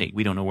we're ending.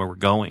 We don't know where we're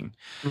going.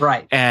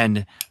 Right.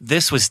 And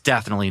this was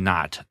definitely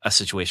not a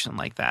situation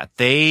like that.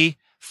 They,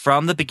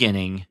 from the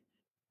beginning,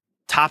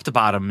 top to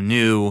bottom,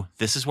 knew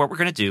this is what we're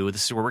going to do.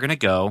 This is where we're going to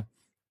go.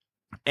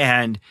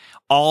 And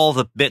all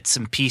the bits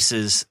and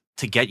pieces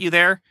to get you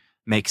there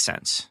make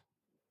sense.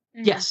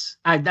 Yes,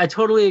 I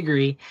totally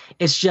agree.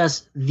 It's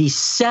just the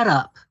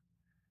setup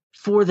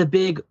for the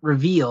big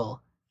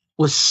reveal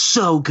was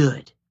so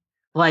good.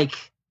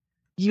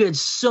 You had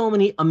so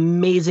many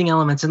amazing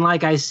elements. And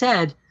like I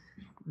said,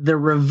 the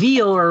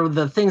reveal or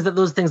the things that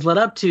those things led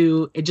up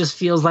to, it just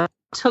feels like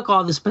it took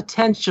all this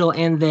potential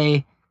and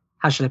they,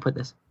 how should I put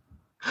this?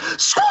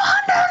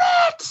 Squandered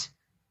it!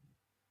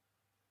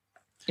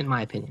 In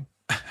my opinion.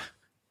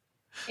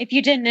 If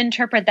you didn't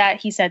interpret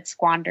that, he said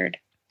squandered.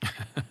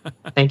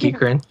 Thank you,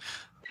 Corinne.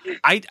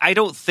 I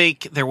don't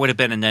think there would have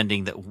been an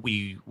ending that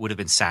we would have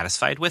been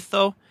satisfied with,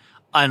 though,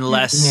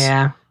 unless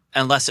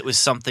it was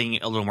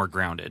something a little more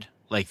grounded.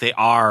 They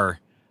are,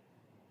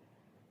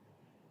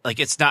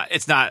 it's not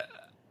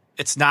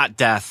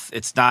death,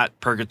 it's not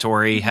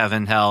purgatory,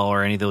 heaven, hell,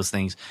 or any of those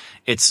things.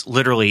 It's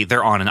literally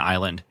they're on an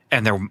island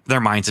and their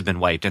minds have been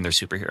wiped and they're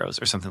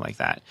superheroes or something like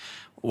that,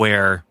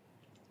 where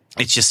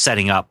it's just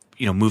setting up,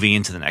 moving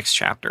into the next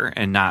chapter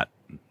and not.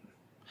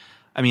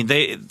 I mean,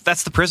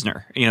 that's The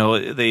Prisoner.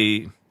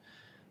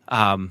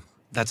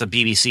 That's a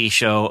BBC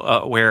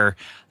show where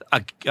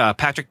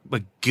Patrick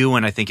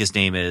McGowan, I think his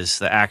name is,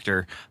 the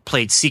actor,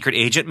 played Secret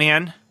Agent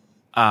Man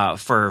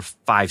for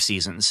 5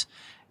 seasons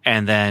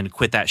and then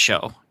quit that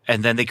show.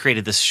 And then they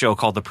created this show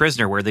called The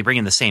Prisoner where they bring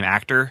in the same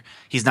actor.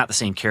 He's not the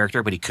same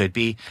character, but he could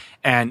be.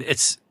 And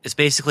it's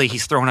basically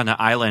he's thrown on an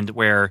island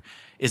where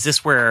is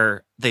this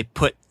where they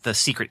put the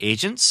secret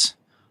agents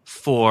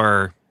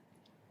for,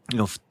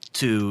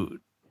 to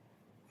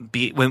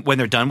be when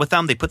they're done with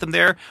them, they put them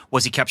there.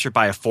 Was he captured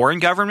by a foreign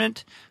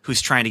government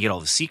who's trying to get all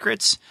the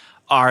secrets?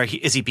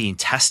 Is he being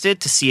tested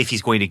to see if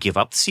he's going to give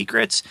up the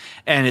secrets?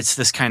 And it's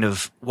this kind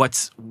of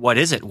what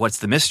is it? What's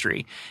the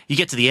mystery? You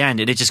get to the end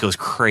and it just goes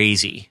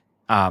crazy.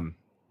 And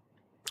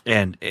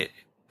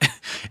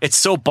it's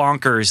so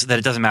bonkers that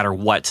it doesn't matter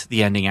what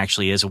the ending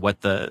actually is or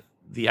what the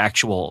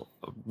actual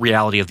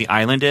reality of the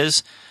island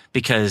is,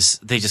 because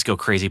they just go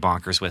crazy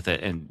bonkers with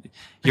it, and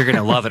you're going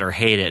to love it or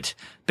hate it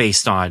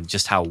based on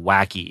just how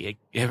wacky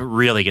it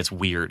really gets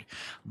weird.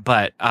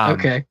 But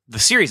the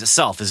series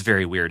itself is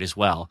very weird as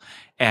well.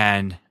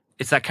 And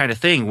it's that kind of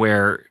thing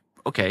where,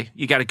 okay,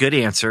 you got a good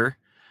answer,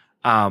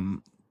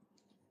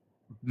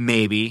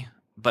 maybe,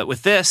 but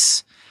with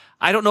this,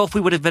 I don't know if we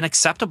would have been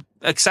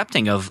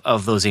accepting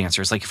of those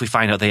answers. Like if we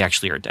find out they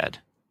actually are dead.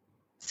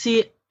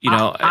 See,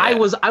 I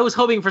was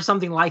hoping for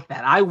something like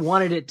that. I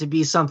wanted it to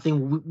be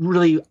something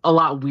really a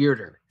lot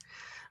weirder.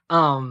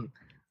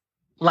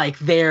 Like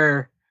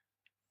they're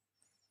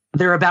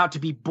about to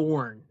be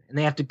born and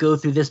they have to go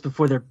through this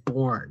before they're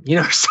born,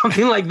 or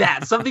something like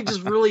that. Something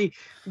just really,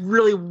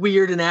 really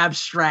weird and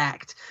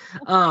abstract.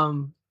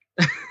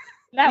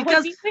 That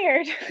would be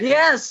weird.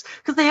 Yes,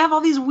 because they have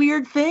all these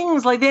weird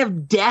things. Like they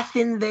have death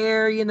in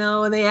there,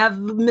 and they have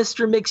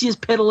Mr.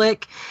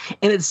 Mxyzptlk,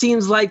 and it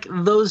seems like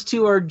those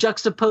two are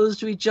juxtaposed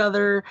to each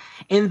other.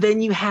 And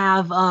then you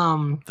have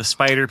the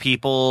spider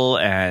people,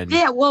 and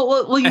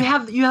well, you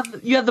have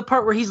the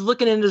part where he's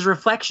looking in his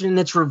reflection and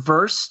it's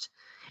reversed.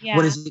 Yeah.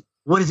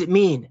 What does it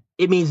mean?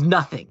 It means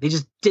nothing. They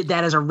just did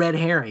that as a red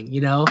herring,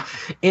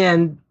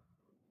 And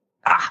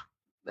go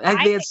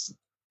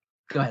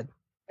ahead.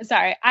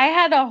 Sorry, I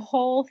had a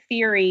whole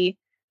theory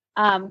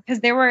because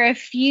there were a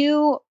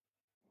few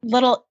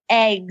little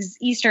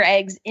Easter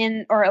eggs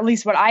or at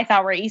least what I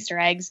thought were Easter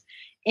eggs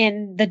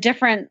in the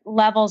different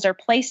levels or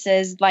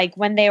places, like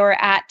when they were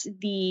at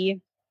the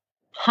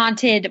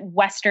haunted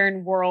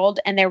Western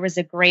world and there was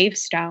a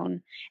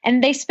gravestone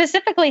and they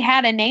specifically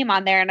had a name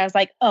on there and I was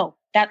like, oh,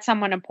 that's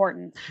someone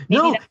important.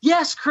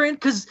 Yes, Corinne,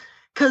 because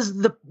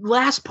the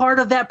last part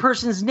of that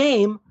person's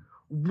name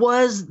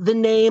was the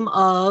name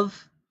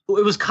of,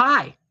 it was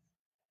Kai.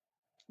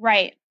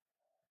 Right.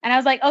 And I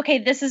was like, okay,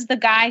 this is the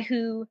guy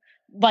who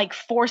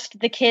forced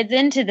the kids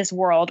into this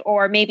world,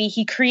 or maybe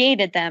he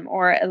created them,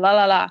 or la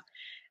la la.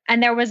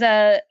 And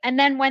and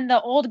then when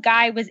the old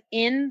guy was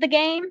in the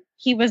game,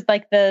 he was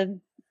like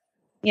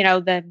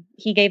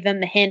he gave them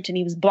the hint and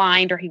he was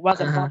blind or he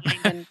wasn't blind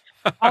and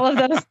all of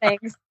those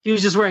things. He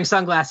was just wearing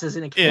sunglasses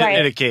in a cave.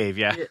 In a cave,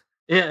 yeah.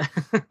 Yeah.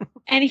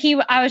 And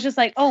I was just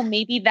like, oh,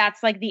 maybe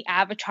that's like the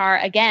avatar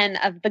again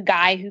of the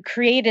guy who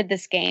created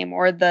this game,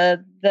 or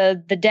the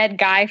dead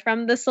guy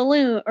from the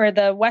saloon or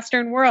the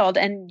Western world.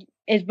 And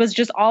it was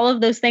just all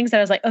of those things that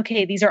I was like,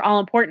 okay, these are all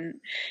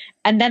important.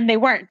 And then they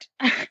weren't.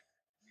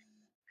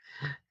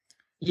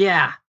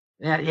 Yeah,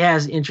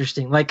 it's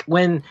interesting. Like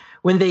when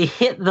they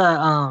hit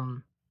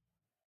the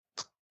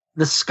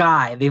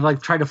sky, they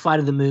tried to fly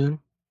to the moon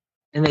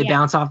and they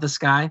bounce off the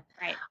sky.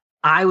 Right.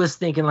 I was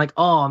thinking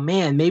oh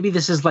man, maybe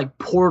this is like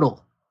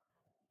Portal,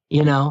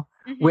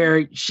 mm-hmm.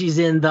 where she's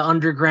in the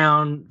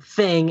underground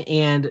thing,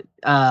 and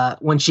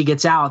when she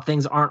gets out,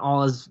 things aren't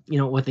all as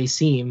what they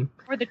seem.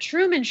 Or the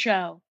Truman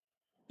Show.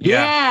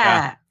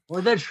 Yeah. Or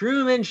the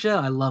Truman Show.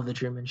 I love the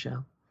Truman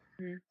Show.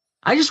 Mm-hmm.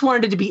 I just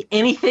wanted it to be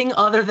anything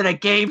other than a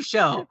game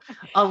show,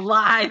 a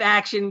live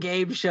action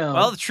game show.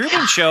 Well, the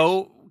Truman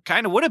Show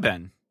kind of would have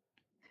been.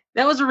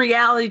 That was a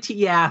reality.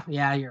 Yeah,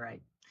 you're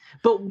right.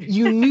 But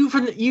you knew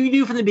from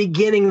the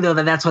beginning, though,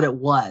 that that's what it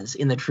was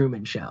in the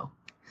Truman Show.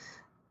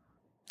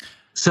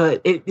 So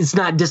it's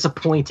not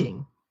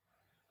disappointing.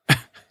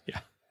 Yeah,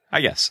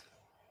 I guess.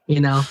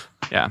 Yeah.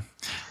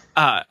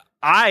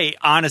 I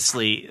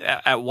honestly,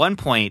 at one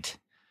point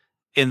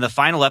in the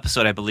final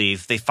episode, I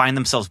believe, they find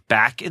themselves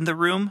back in the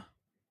room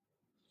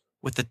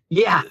with the...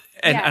 Yeah.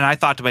 And I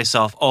thought to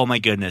myself, oh my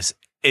goodness,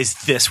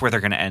 is this where they're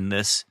going to end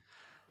this?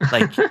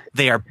 Like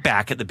they are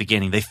back at the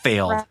beginning. They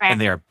failed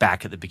and they are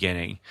back at the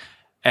beginning.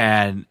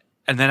 And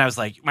then I was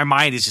like, my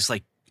mind is just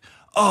like,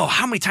 oh,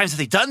 how many times have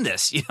they done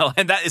this?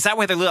 And is that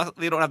why they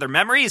don't have their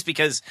memories?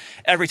 Because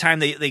every time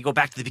they go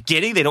back to the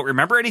beginning, they don't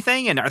remember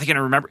anything. And are they going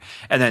to remember?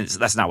 And then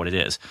that's not what it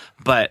is.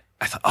 But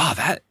I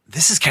thought,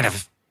 this is kind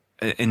of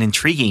an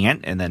intriguing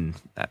end. And then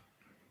that.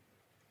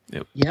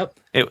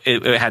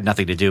 It had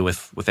nothing to do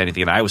with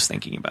anything that I was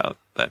thinking about.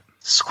 But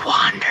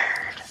squandered.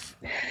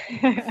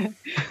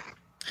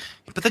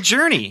 But the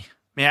journey,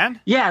 man.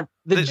 Yeah,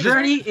 the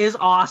journey is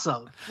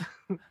awesome.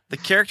 The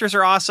characters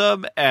are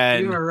awesome,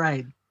 and You are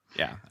right.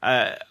 yeah,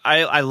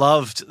 I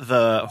loved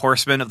the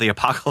Horsemen of the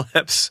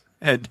Apocalypse,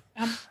 and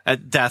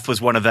Death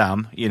was one of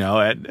them. You know,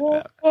 and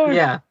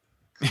Yeah.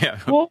 yeah,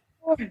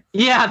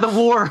 Yeah, the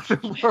war.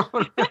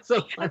 That's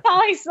so funny. That's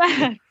all I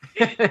said.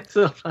 It's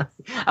so funny.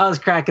 I was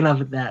cracking up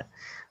at that.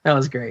 That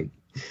was great.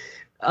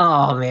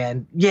 Oh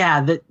man,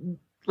 yeah.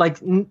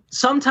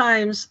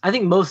 Sometimes, I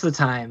think most of the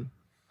time,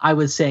 I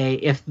would say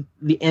if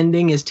the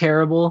ending is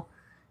terrible,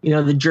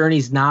 the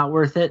journey's not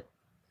worth it.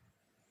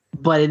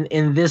 But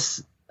in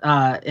this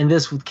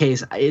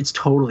case, it's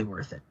totally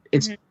worth it.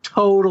 It's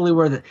totally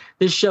worth it.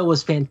 This show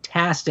was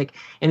fantastic,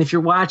 and if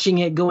you're watching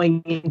it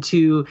going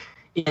into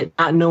it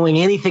not knowing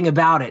anything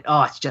about it,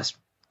 oh, it's just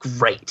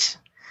great.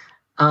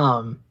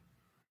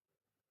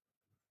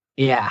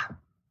 Yeah,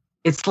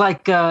 it's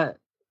like the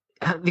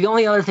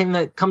only other thing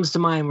that comes to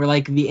mind where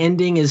like the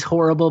ending is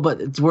horrible, but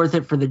it's worth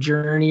it for the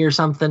journey or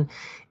something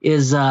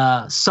is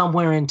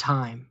Somewhere in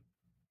Time.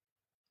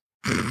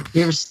 You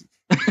ever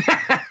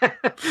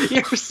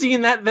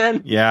seen that,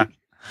 Ben? yeah.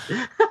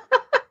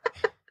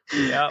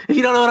 Yeah. If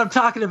you don't know what I'm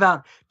talking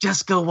about,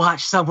 just go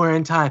watch Somewhere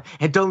in Time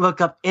and don't look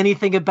up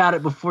anything about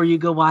it before you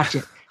go watch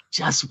it.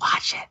 Just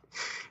watch it.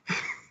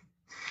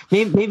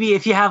 Maybe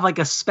if you have like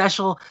a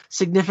special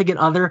significant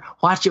other,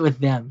 watch it with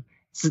them.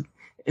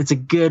 It's a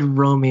good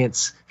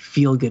romance,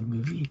 feel-good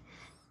movie.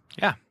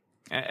 Yeah.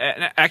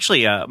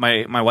 Actually,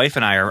 my wife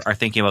and I are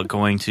thinking about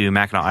going to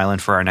Mackinac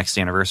Island for our next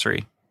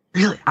anniversary.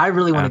 Really? I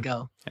really want to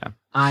go. Yeah.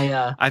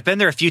 I've been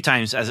there a few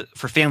times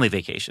for family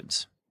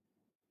vacations.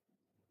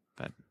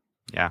 But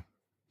yeah,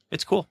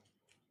 it's cool.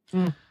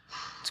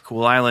 It's a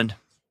cool island.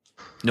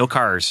 No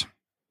cars.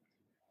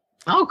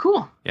 Oh,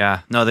 cool.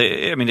 Yeah. No,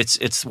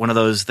 it's one of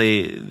those,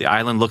 the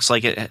island looks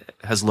like it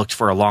has looked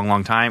for a long,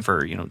 long time,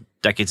 for,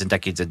 decades and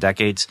decades and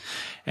decades.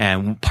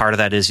 And part of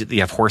that is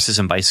you have horses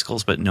and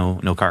bicycles, but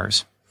no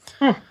cars.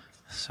 So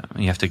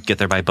you have to get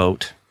there by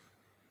boat.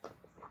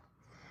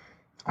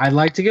 I'd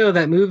like to go.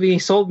 That movie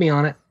sold me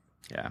on it.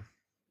 Yeah.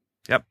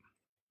 Yep.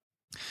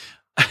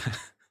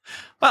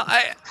 Well,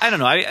 I don't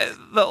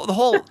know. The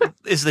whole,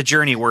 is the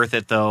journey worth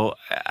it though?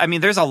 I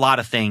mean, there's a lot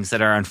of things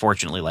that are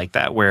unfortunately like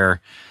that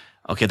where,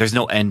 okay, there's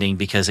no ending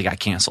because it got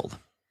canceled.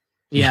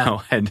 Yeah.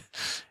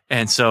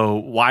 And so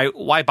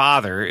why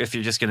bother if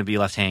you're just going to be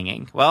left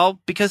hanging? Well,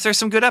 because there's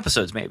some good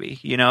episodes maybe,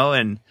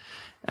 and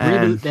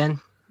reboot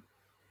then.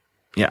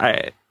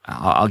 Yeah,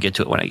 I'll get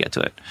to it when I get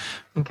to it.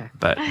 Okay.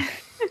 But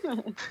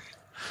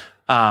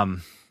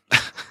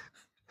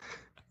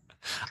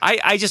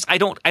I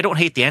don't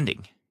hate the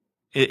ending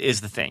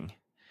is the thing.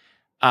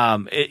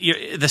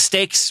 The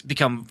stakes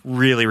become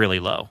really, really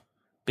low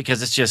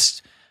because it's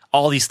just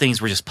all these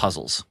things were just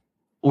puzzles.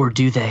 Or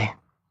do they?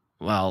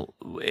 Well,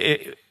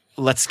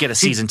 let's get a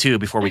season 2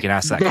 before we can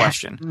ask that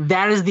question.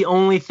 That is the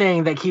only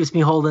thing that keeps me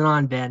holding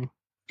on, Ben,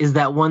 is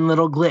that one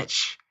little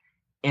glitch.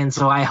 And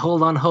so I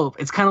hold on hope.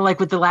 It's kind of like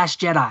with The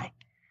Last Jedi.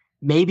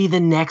 Maybe the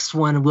next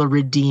one will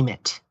redeem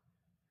it.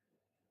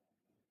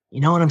 You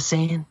know what I'm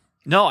saying?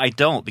 No, I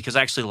don't, because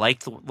I actually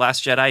like The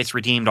Last Jedi. It's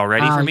redeemed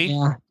already for me.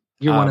 Yeah,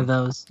 you're one of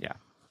those. Yeah.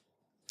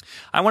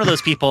 I'm one of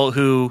those people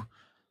who,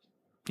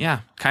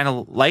 kind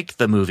of like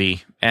the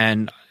movie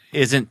and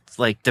isn't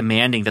like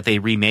demanding that they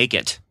remake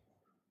it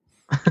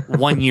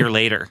 1 year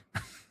later.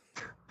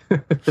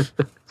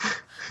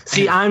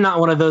 See, I'm not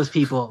one of those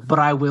people, but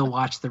I will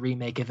watch the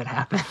remake if it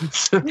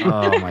happens.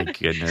 Oh my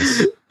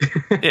goodness.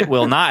 It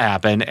will not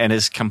happen and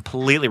is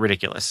completely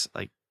ridiculous.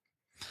 Like,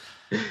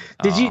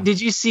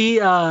 Did you see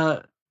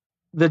the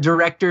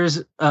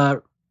director's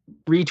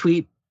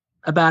retweet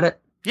about it?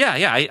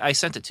 Yeah, I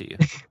sent it to you.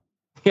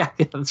 Yeah,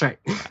 that's right.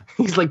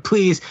 He's like,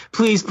 please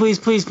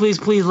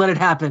let it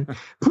happen.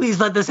 Please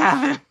let this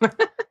happen.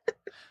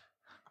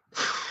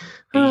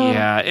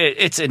 Yeah,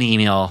 it's an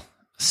email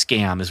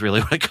scam is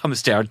really what it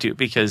comes down to,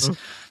 because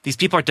these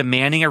people are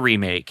demanding a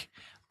remake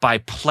by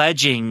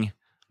pledging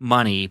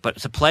money. But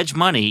to pledge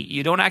money,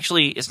 you don't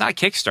actually, it's not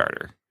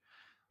Kickstarter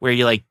where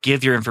you like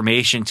give your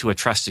information to a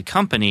trusted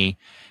company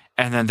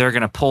and then they're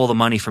going to pull the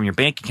money from your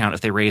bank account if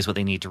they raise what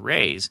they need to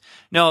raise.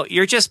 No,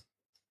 you're just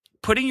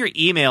putting your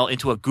email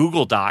into a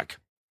Google Doc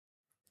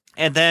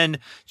and then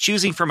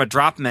choosing from a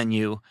drop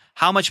menu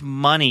how much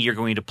money you're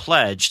going to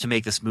pledge to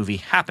make this movie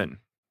happen.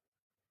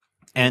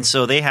 And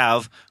so they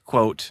have,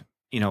 quote,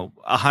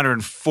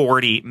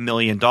 $140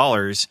 million,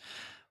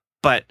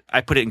 but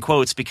I put it in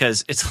quotes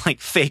because it's like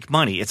fake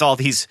money. It's all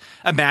these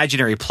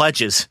imaginary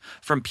pledges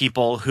from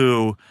people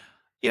who,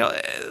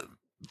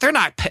 they're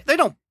not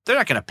going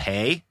to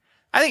pay.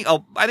 I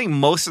think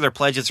most of their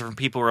pledges are from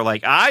people who are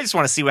like, I just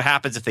want to see what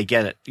happens if they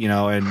get it,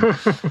 and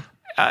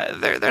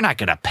they're not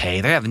going to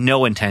pay. They have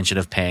no intention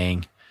of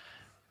paying.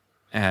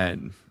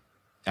 And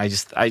I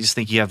just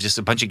think you have just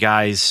a bunch of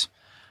guys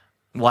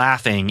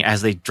laughing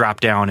as they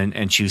drop down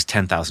and choose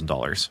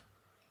 $10,000.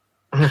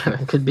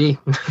 Could be.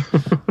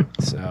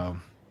 So,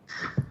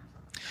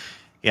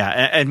 yeah.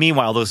 And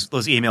meanwhile, those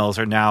emails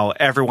are now,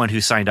 everyone who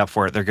signed up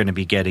for it, they're going to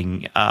be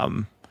getting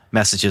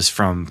messages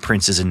from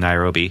princes in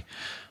Nairobi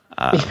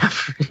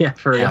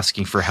for real.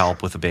 asking for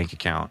help with a bank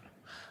account.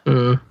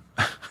 But,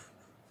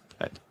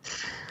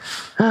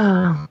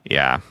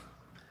 yeah.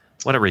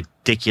 What a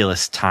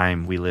ridiculous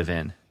time we live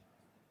in.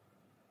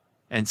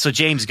 And so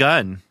James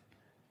Gunn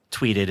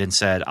tweeted and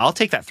said, I'll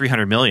take that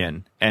 $300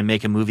 million and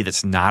make a movie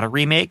that's not a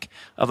remake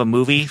of a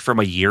movie from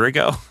a year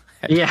ago.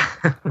 Yeah.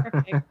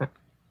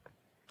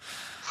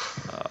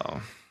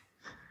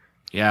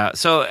 Yeah.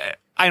 So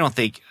I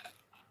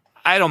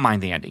don't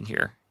mind the ending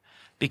here,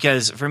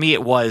 because for me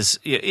it was,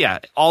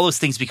 all those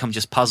things become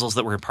just puzzles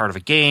that were part of a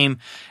game.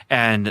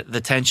 And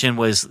the tension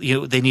was,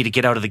 they need to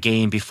get out of the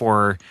game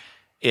before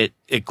it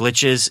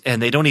glitches,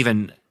 and they don't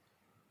even,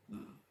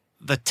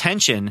 the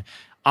tension,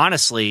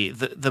 honestly,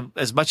 the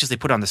as much as they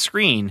put on the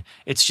screen,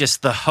 it's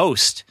just the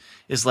host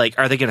is like,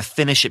 are they going to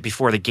finish it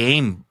before the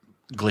game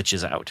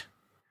glitches out?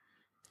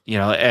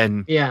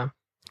 And yeah.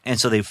 And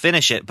so they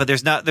finish it, but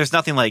there's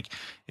nothing like,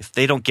 if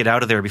they don't get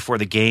out of there before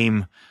the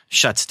game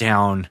shuts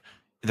down,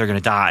 they're going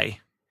to die.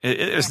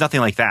 There's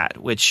nothing like that,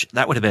 which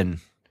that would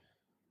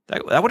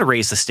have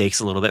raised the stakes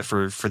a little bit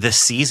for this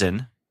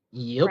season.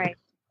 Yep. Right.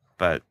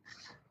 But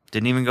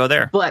didn't even go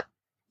there. But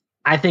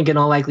I think in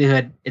all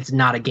likelihood, it's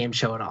not a game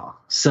show at all.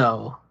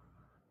 So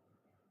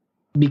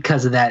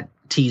because of that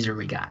teaser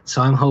we got.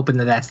 So I'm hoping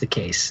that that's the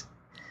case.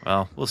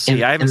 Well, we'll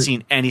see. I haven't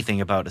seen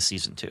anything about a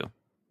season 2.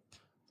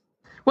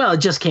 Well, it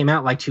just came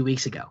out like 2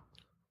 weeks ago.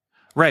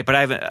 Right. But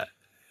I haven't, a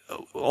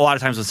lot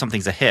of times when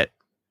something's a hit,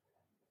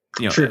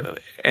 True.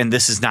 And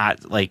this is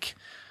not like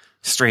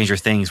Stranger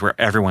Things where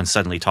everyone's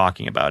suddenly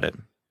talking about it.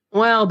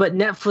 Well, but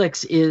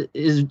Netflix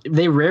is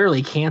they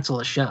rarely cancel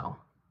a show,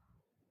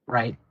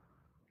 right?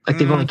 Like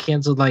they've only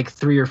canceled like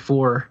 3 or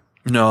 4.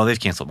 No, they've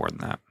canceled more than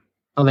that.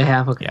 Oh, they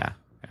have? Okay. Yeah.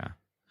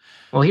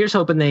 Well, here's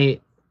hoping they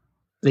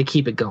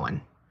keep it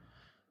going.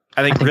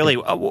 I think really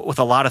with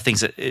a lot of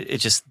things, it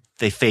just,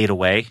 they fade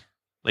away.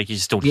 Like you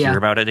just don't hear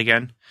about it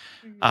again.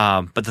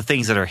 But the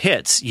things that are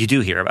hits, you do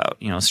hear about.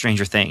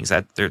 Stranger Things,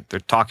 that they're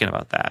talking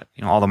about that.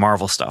 All the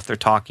Marvel stuff, they're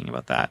talking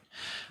about that.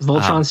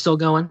 Voltron's still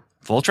going?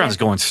 Voltron's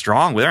going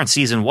strong. We're on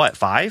season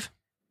 5?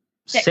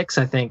 6,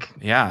 I think.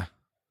 Yeah.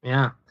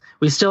 Yeah.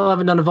 We still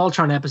haven't done a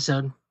Voltron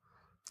episode.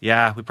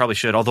 Yeah, we probably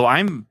should. Although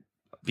I'm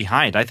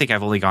behind. I think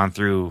I've only gone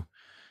through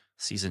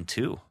season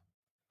 2.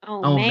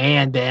 Oh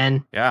man,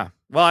 Ben. Yeah.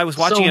 Well, I was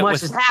watching it. So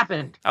much has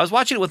happened. I was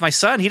watching it with my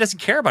son. He doesn't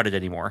care about it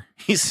anymore.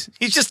 He's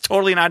just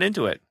totally not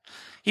into it.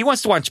 He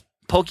wants to watch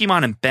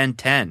Pokemon and Ben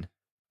 10.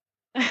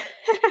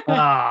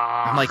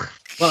 I'm like,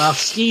 well,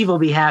 Steve will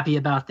be happy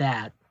about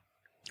that.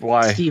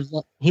 Why? Steve,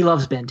 he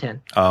loves Ben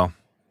 10. Oh,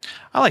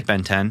 I like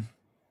Ben 10.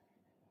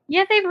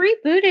 Yeah, they've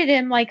rebooted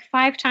him like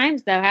 5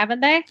 times though, haven't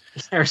they?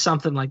 Or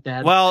something like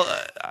that. Well,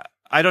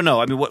 I don't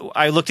know. I mean,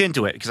 I looked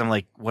into it because I'm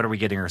like, what are we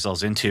getting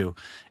ourselves into?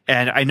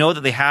 And I know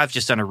that they have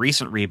just done a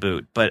recent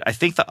reboot, but I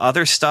think the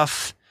other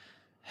stuff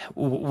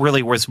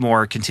really was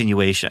more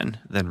continuation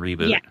than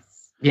reboot. Yes.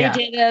 Yeah.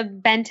 They did a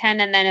Ben 10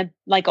 and then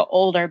an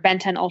older Ben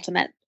 10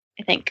 Ultimate,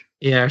 I think.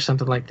 Yeah, or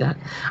something like that.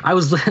 I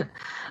was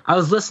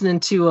listening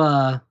to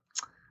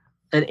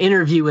an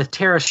interview with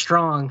Tara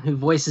Strong, who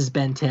voices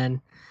Ben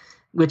 10,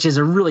 which is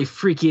a really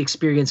freaky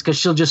experience because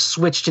she'll just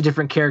switch to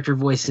different character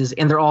voices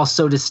and they're all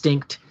so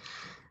distinct.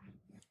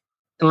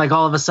 And like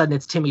all of a sudden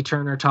it's Timmy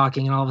Turner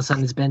talking and all of a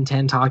sudden it's Ben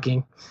 10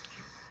 talking.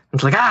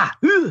 It's like,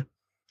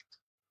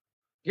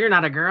 you're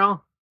not a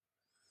girl.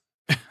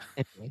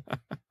 Anyway.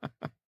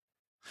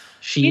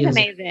 She's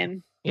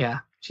amazing. Yeah,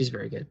 she's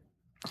very good.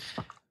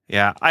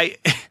 Yeah,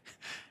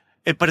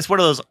 but it's one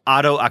of those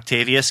Otto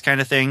Octavius kind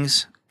of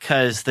things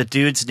because the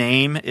dude's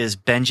name is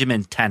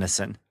Benjamin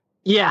Tennyson.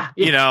 Yeah.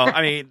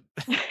 I mean,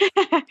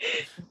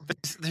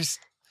 there's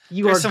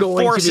some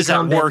going forces to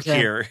at work Ben 10.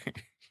 here.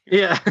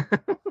 Yeah.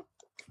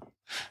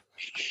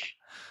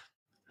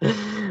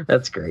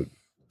 That's great.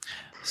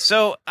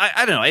 So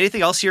I don't know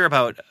anything else here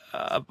about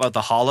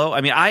the Hollow.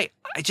 I mean, I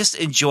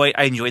enjoyed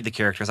the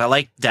characters. I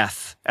like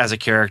Death as a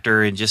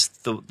character and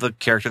just the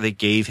character they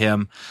gave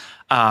him.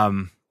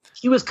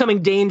 He was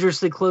coming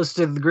dangerously close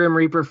to the Grim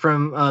Reaper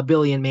from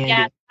Billy and Mandy.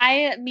 Yeah,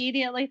 I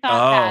immediately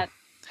thought that.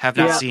 Have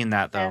not seen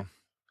that though,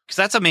 because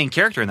that's a main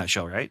character in that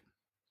show, right?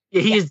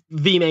 Yeah, he is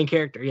the main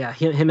character. Yeah,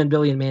 him and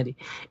Billy and Mandy,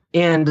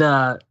 and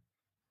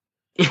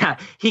yeah,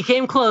 he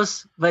came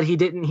close, but he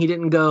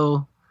didn't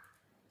go.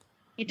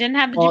 He didn't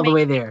have all the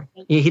way there.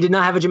 He did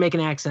not have a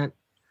Jamaican accent.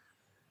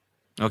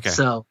 Okay.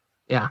 So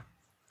yeah,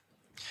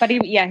 but he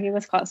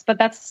was close. But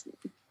it's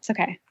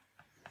okay.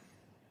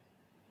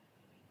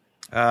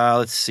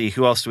 Let's see.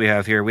 Who else do we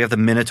have here? We have the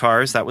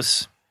Minotaurs. That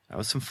was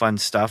some fun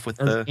stuff with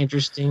That's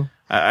interesting.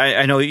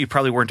 I know you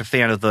probably weren't a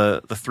fan of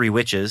the 3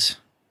 witches.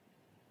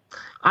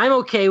 I'm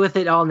okay with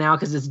it all now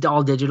because it's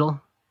all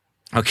digital.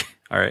 Okay.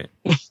 All right.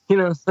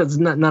 So it's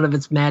none of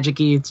it's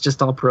magic-y. It's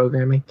just all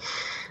programming.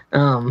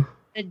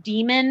 The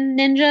demon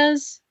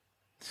ninjas.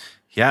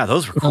 Yeah,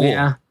 those were cool.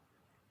 Yeah,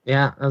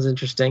 that was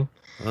interesting.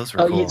 Those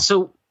were cool. Yeah,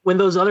 so when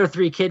those other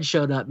 3 kids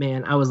showed up,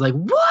 man, I was like,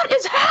 "What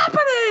is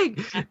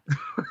happening?"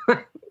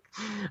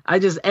 I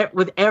just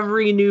with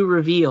every new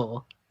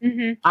reveal,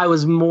 I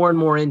was more and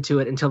more into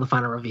it until the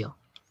final reveal.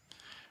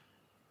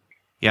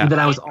 Yeah. And then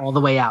I was all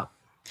the way out.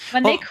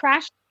 When they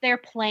crashed their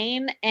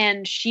plane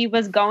and she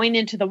was going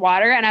into the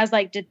water, and I was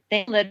like, did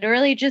they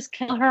literally just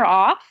kill her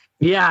off?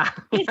 Yeah.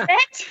 Is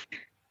it?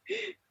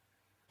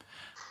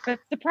 But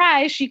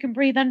surprise, she can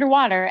breathe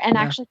underwater and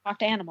actually talk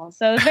to animals.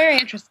 So it was very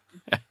interesting.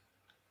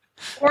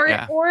 Or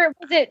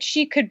was it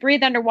she could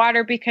breathe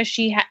underwater because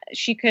she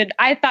could?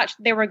 I thought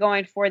they were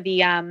going for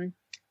the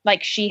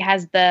like she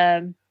has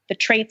the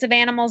traits of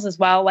animals as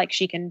well, like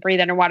she can breathe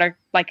underwater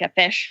like a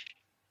fish,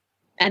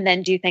 and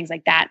then do things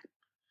like that.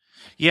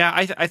 Yeah,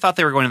 I thought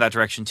they were going in that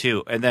direction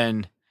too, and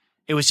then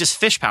it was just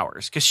fish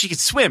powers because she could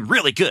swim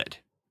really good.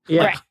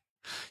 Yeah, right.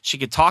 She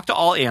could talk to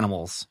all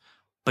animals,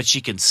 but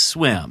she can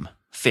swim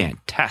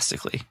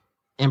fantastically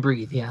and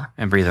breathe. Yeah,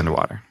 and breathe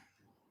underwater.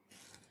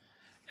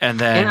 And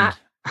then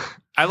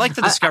I like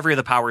the discovery of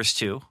the powers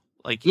too.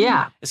 Like,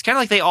 it's kind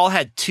of like they all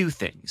had two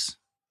things.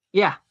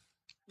 Yeah.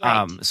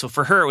 Right. So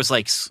for her, it was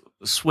like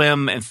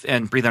swim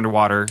and breathe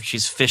underwater.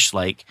 She's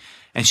fish-like,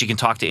 and she can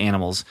talk to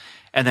animals.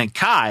 And then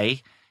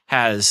Kai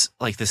has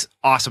like this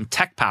awesome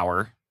tech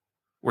power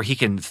where he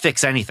can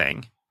fix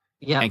anything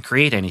and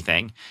create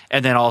anything.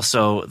 And then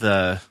also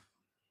the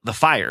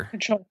fire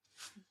control.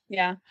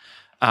 Yeah.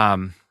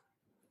 And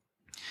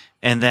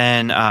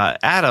then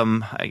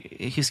Adam,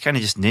 he's kind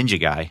of just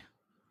ninja guy.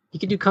 He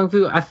could do kung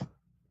fu.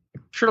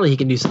 Surely he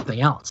can do something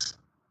else.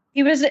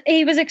 He was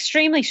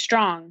extremely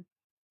strong.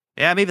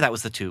 Yeah, maybe that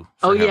was the two.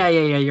 Oh, yeah.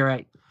 You're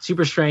right.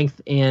 Super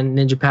strength and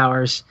ninja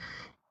powers.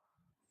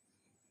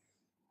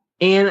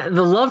 And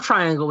the love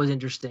triangle was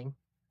interesting.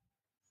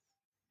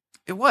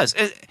 It was.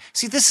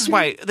 See, this is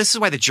why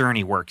the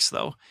journey works,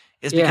 though,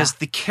 is because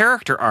the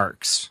character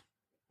arcs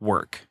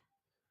work.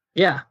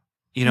 Yeah.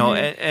 You know,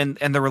 and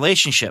the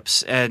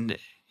relationships, and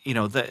you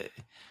know the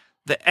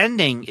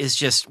ending is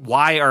just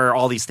why are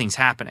all these things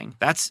happening?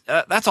 That's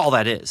all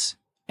that is.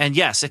 And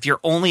yes, if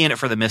you're only in it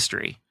for the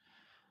mystery,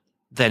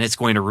 then it's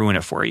going to ruin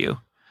it for you.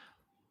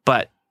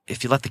 But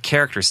if you let the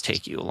characters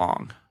take you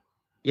along,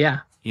 you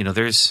know,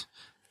 there's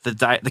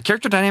the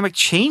character dynamic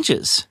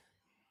changes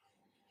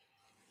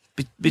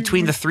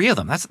between the three of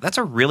them. That's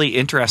a really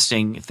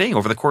interesting thing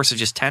over the course of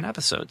just 10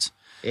 episodes.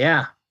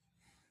 Yeah.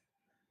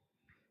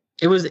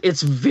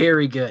 It's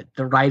very good.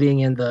 The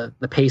writing and the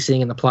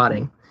pacing and the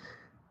plotting.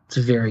 It's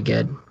very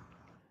good.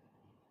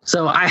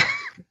 So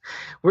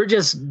we're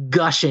just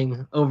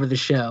gushing over the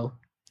show.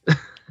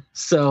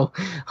 So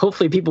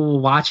hopefully people will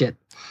watch it.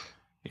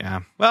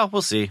 Yeah. Well,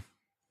 we'll see.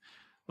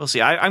 We'll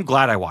see. I'm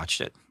glad I watched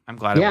it. I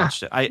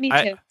watched it. Me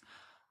too.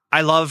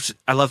 I loved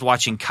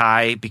watching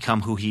Kai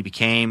become who he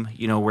became,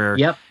 you know, where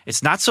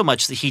it's not so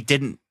much that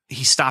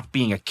he stopped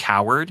being a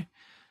coward,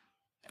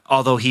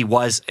 although he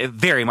was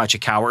very much a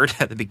coward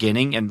at the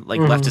beginning and like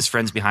left his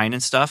friends behind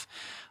and stuff.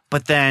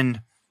 But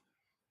then,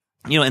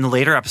 you know, in the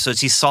later episodes,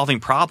 he's solving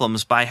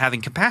problems by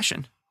having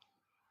compassion.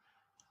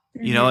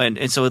 You know,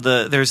 and so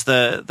there's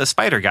the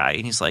spider guy,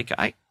 and he's like,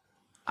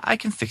 I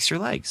can fix your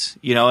legs,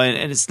 you know,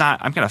 and it's not,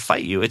 I'm going to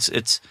fight you.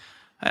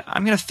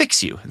 I'm going to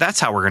fix you. That's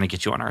how we're going to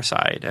get you on our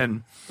side.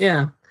 And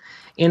and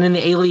in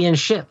the alien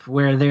ship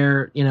where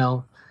they're, you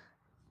know,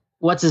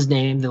 what's his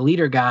name, the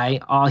leader guy,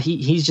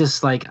 he's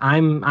just like,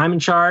 I'm in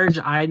charge.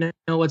 I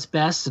know what's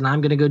best, and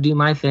I'm going to go do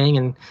my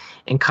thing.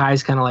 And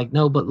Kai's kind of like,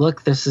 no, but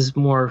look, this is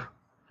more,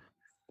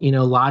 you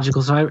know,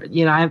 logical. So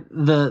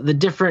the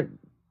different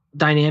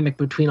dynamic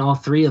between all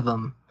three of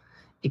them,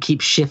 it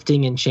keeps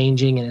shifting and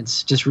changing, and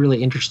it's just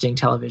really interesting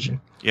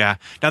television. Yeah.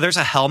 Now there's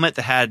a helmet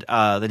that had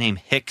the name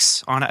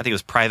Hicks on it. I think it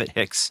was Private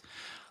Hicks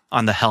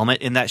on the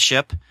helmet in that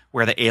ship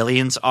where the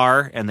aliens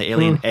are and the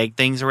alien egg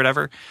things or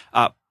whatever.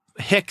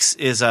 Hicks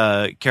is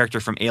a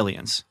character from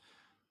Aliens.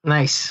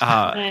 Nice.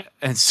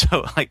 And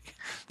so like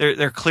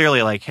they're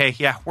clearly like, hey,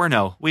 yeah, we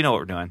know what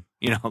we're doing.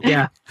 You know,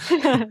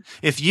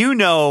 if you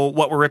know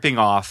what we're ripping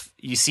off,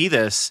 you see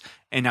this,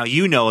 and now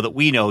you know that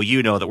we know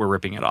that we're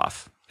ripping it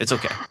off. It's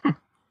okay.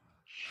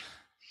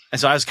 And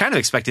so I was kind of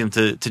expecting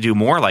them to do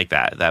more like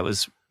that. That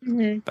was,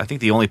 I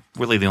think, the only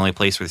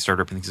place where they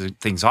started ripping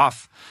things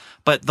off.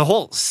 But the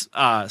whole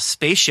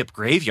spaceship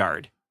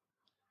graveyard,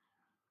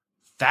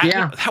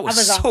 that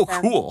was so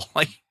awesome. Cool.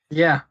 Like,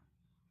 it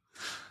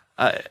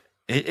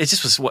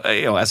just was,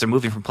 you know, as they're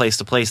moving from place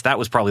to place, that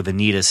was probably the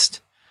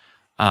neatest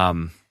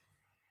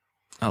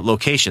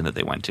location that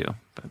they went to.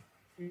 But.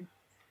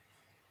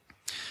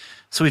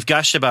 So we've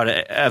gushed about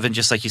it, Evan,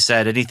 just like you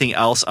said. Anything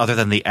else other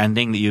than the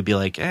ending that you'd be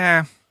like,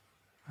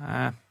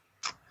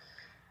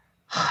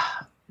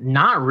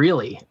 Not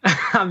really.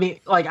 I mean,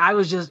 like, I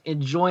was just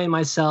enjoying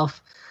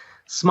myself,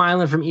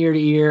 smiling from ear to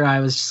ear.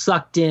 I was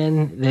sucked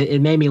in. It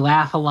made me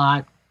laugh a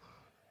lot.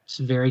 It's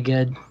very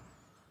good.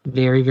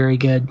 Very, very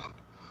good.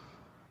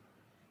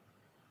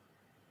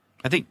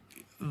 I think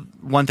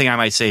one thing I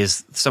might say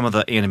is some of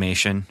the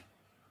animation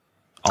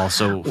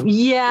also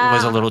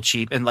was a little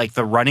cheap. And like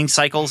the running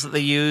cycles that they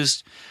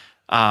used,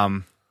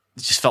 it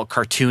just felt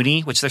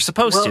cartoony, which they're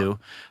supposed to,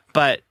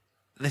 but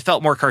they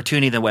felt more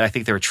cartoony than what I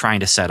think they were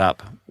trying to set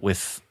up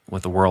with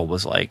what the world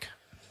was like.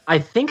 I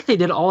think they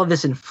did all of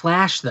this in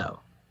Flash, though.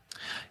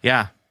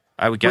 Yeah,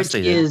 I would guess which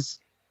they did. is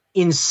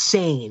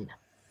insane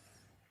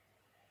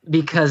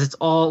because it's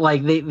all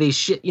like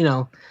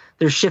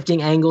they're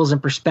shifting angles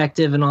and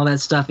perspective and all that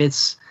stuff.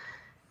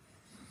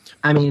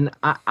 I'm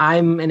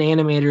an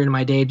animator in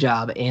my day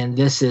job, and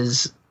this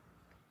is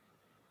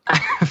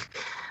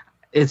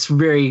it's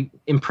very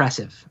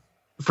impressive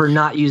for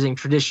not using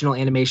traditional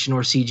animation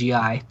or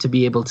CGI to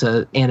be able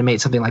to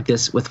animate something like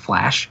this with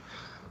Flash.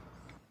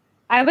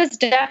 I was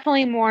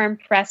definitely more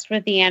impressed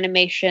with the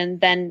animation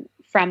than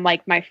from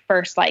like my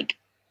first like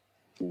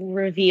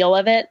reveal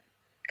of it,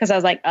 because I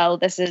was like, oh,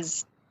 this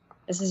is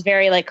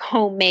very like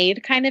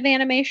homemade kind of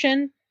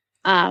animation.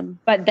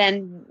 But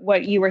then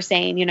what you were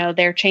saying,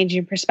 they're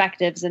changing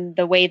perspectives and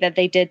the way that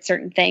they did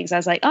certain things. I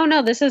was like, oh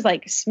no, this is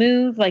like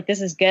smooth. Like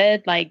this is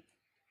good. Like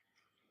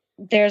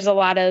there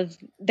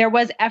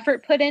was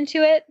effort put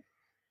into it,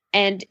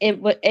 and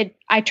it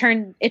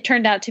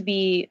turned out to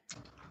be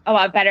a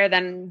lot better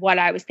than what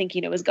I was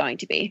thinking it was going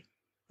to be.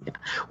 Yeah.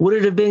 Would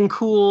it have been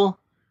cool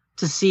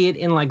to see it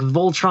in like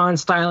Voltron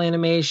style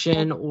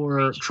animation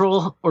or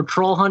Troll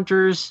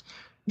Hunters?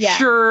 Yeah.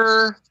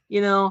 Sure,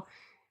 but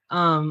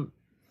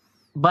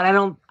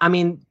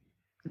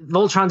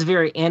Voltron's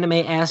very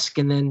anime-esque,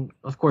 and then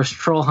of course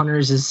Troll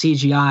Hunters is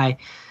CGI.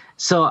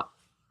 So,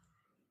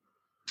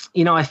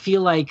 I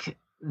feel like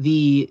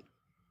the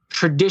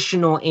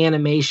traditional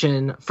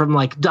animation from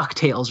like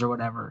DuckTales or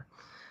whatever,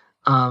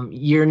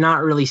 you're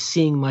not really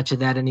seeing much of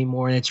that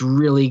anymore, and it's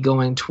really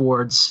going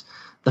towards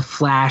the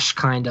Flash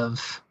kind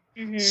of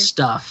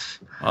stuff.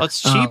 Well,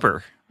 it's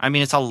cheaper.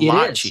 It's a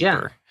lot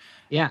cheaper.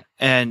 Yeah.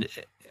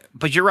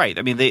 But you're right.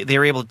 They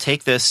were able to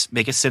take this,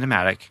 make it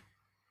cinematic,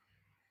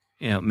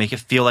 make it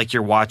feel like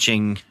you're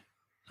watching.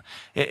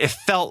 It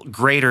felt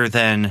greater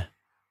than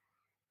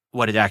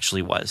what it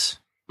actually was.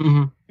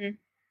 Mm-hmm.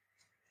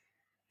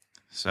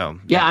 So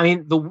yeah,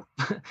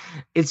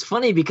 it's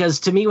funny because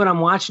to me when I'm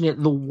watching it,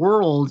 the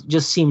world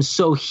just seems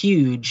so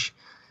huge,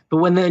 but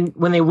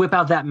when they whip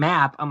out that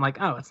map, I'm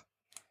like, oh, it's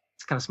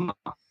kind of small.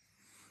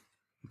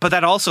 But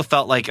that also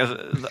felt like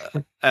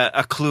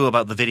a clue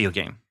about the video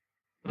game.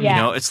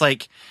 Yeah. It's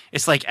like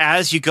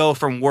as you go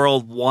from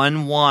World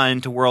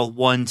 1-1 to World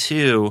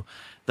 1-2,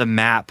 the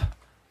map,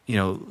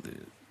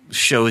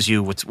 shows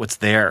you what's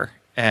there,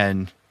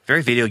 and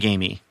very video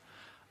gamey.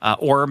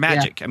 Or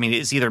magic. Yeah.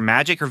 It's either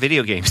magic or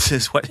video games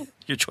is what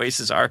your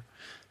choices are.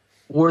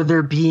 Or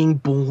they're being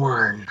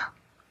born.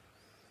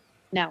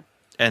 No.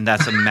 And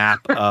that's a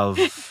map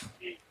of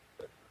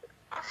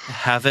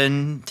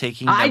heaven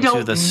taking them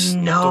to the store.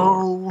 I don't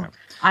know.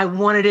 I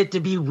wanted it to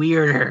be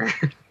weirder.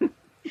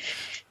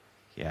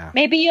 Yeah.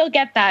 Maybe you'll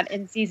get that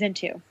in season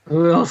 2.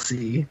 We'll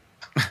see.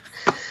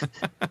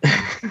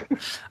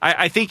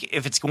 I think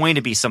if it's going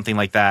to be something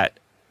like that,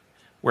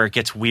 where it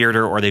gets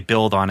weirder or they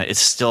build on it,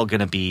 it's still going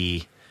to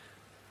be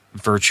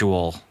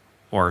virtual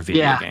or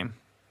video game.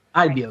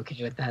 I'd be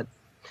okay with that.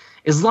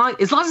 As long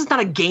as it's not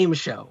a game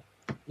show,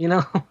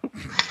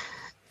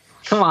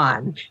 Come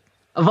on.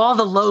 Of all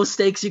the low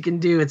stakes you can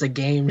do, it's a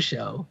game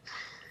show.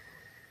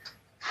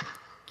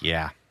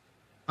 Yeah.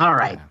 All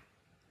right. Yeah.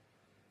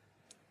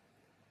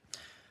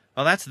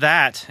 Well, that's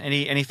that.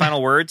 Any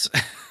final words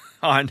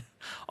on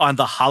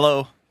the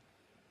Hollow?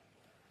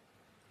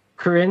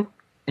 Corinne,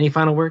 any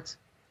final words?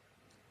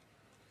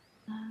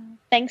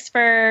 Thanks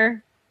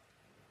for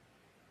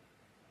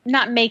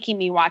not making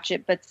me watch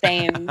it, but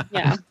saying,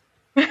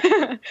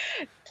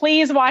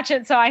 please watch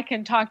it so I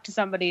can talk to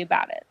somebody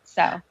about it.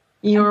 So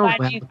you're I'm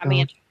glad you got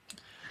me into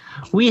it.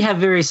 We have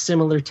very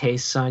similar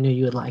tastes, so I knew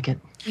you would like it.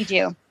 You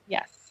do,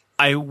 yes.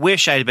 I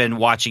wish I had been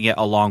watching it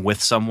along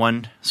with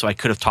someone so I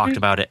could have talked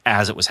about it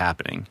as it was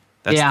happening.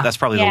 That's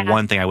probably the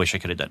one thing I wish I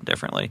could have done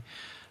differently.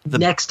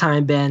 Next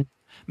time, Ben.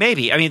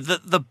 Maybe.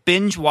 The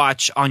binge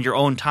watch on your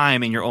own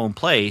time in your own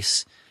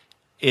place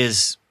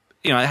is,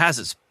 it has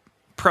its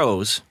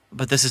pros,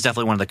 but this is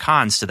definitely one of the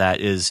cons to that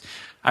is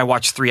I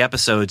watched 3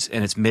 episodes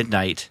and it's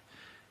midnight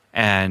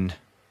and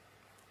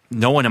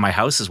no one in my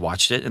house has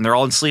watched it and they're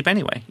all in sleep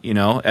anyway,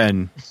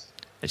 and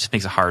it just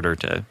makes it harder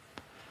to,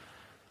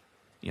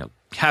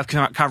 have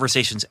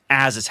conversations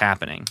as it's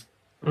happening.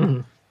 Mm-hmm.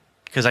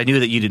 Because I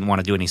knew that you didn't want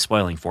to do any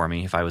spoiling for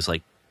me if I was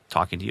like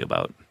talking to you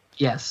about.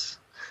 Yes.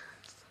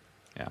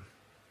 Yeah.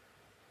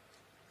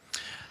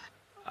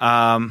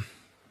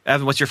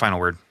 Evan, what's your final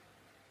word?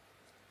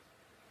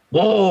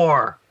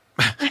 War.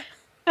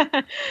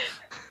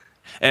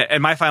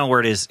 And my final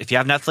word is, if you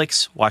have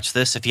Netflix, watch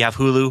this. If you have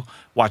Hulu,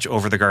 watch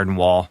Over the Garden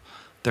Wall.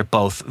 They're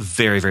both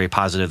very, very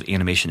positive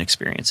animation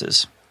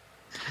experiences.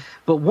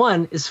 But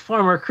one is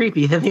far more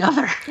creepy than the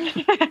other.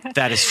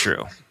 That is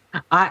true.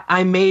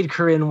 I made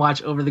Corinne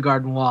watch Over the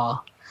Garden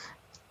Wall,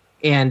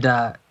 and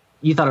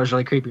you thought it was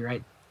really creepy,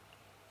 right?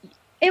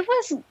 It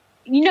was,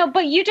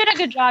 but you did a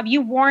good job.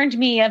 You warned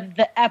me of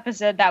the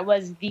episode that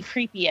was the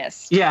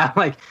creepiest. Yeah,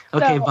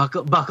 okay,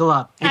 so, buckle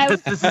up,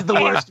 because this is the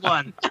worst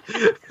one.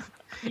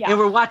 Yeah. And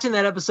we're watching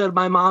that episode.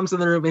 My mom's in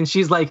the room, and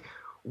she's like,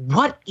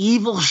 "What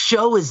evil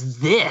show is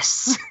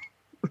this?"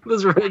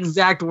 Those were her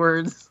exact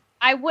words.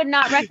 I would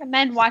not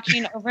recommend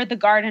watching Over the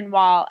Garden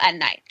Wall at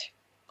night.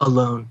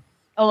 Alone.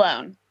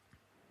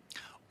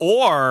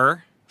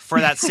 Or,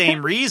 for that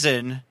same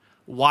reason,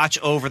 watch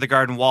Over the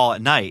Garden Wall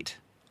at night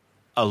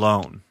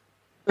alone.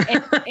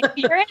 If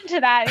you're into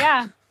that,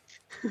 yeah.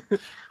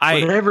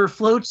 Whatever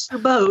floats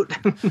your boat.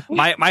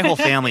 my whole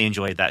family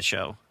enjoyed that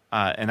show,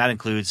 and that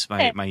includes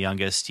my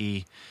youngest.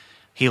 He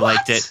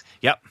liked it.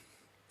 Yep.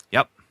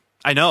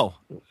 I know.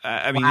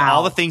 I mean,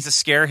 all the things that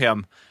scare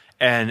him,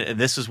 and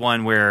this was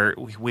one where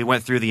we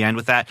went through the end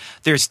with that.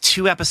 There's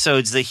 2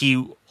 episodes that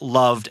he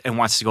loved and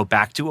wants to go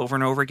back to over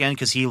and over again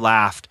because he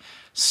laughed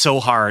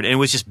so hard, and it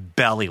was just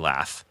belly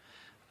laugh.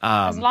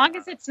 As long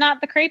as it's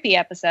not the creepy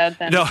episode,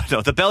 then. No,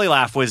 the belly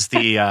laugh was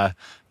the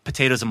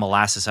potatoes and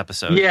molasses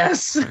episode.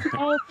 Yes.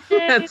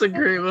 That's a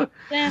great one.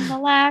 And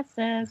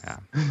molasses. Yeah.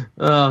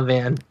 Oh,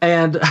 man.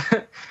 And,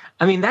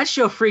 I mean, that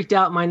show freaked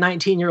out my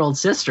 19-year-old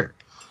sister.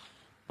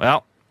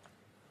 Well,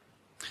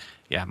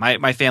 yeah,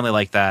 my family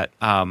liked that.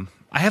 I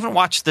haven't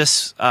watched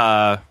this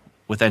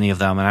with any of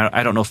them, and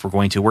I don't know if we're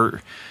going to.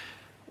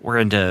 We're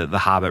into The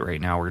Hobbit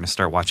right now. We're going to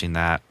start watching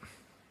that.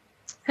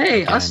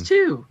 Hey, again. Us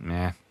too.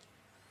 Yeah.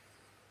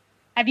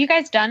 Have you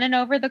guys done an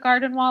Over the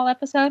Garden Wall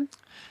episode?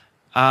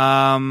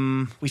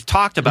 We've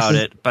talked about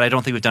it, but I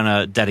don't think we've done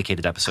a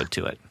dedicated episode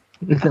to it.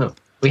 No,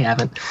 we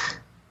haven't.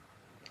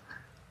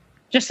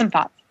 Just some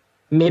thoughts.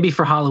 Maybe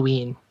for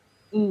Halloween.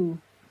 Ooh.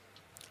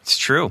 It's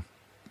true.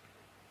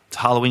 It's a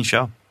Halloween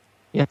show.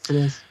 Yes, it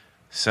is.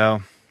 So,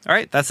 all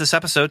right, that's this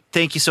episode.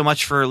 Thank you so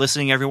much for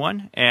listening,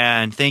 everyone.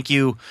 And thank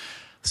you,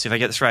 let's see if I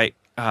get this right,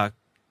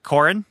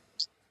 Corinne?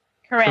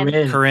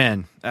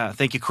 Corinne.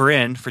 Thank you,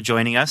 Corinne, for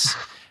joining us.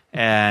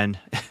 And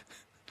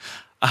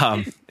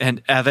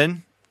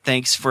Evan,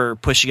 thanks for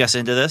pushing us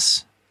into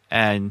this.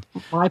 And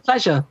my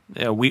pleasure.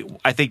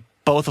 I think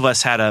both of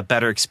us had a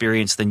better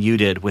experience than you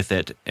did with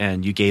it,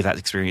 and you gave that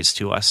experience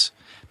to us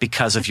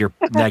because of your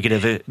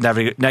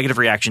negative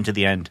reaction to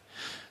the end.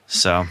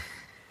 So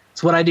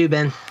it's what I do,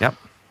 Ben. Yep,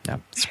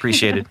 it's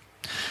appreciated.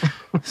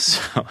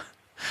 So,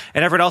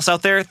 and everyone else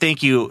out there,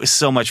 thank you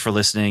so much for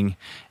listening,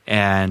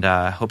 and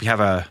hope you have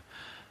a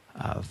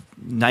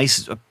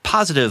nice,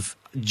 positive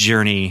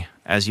journey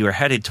as you are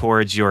headed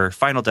towards your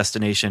final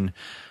destination,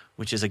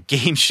 which is a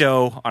game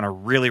show on a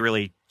really,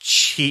 really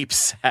cheap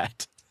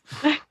set.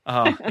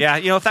 Yeah,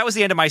 if that was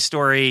the end of my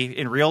story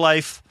in real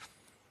life,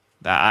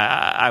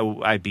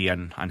 I'd be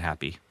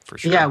unhappy for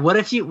sure. Yeah, what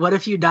if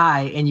you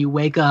die and you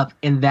wake up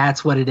and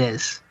that's what it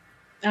is?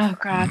 Oh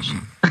gosh.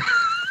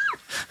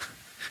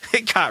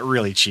 It got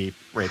really cheap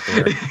right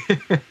there.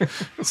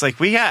 It's like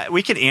we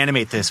can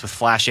animate this with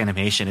Flash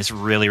animation. It's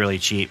really, really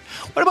cheap.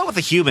 What about with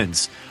the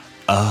humans?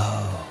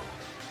 Oh,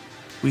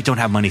 we don't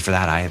have money for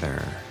that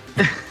either.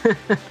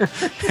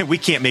 We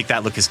can't make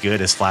that look as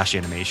good as Flash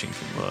animation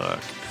can look.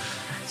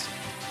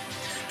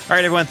 All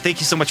right, everyone. Thank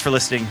you so much for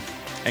listening,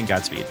 and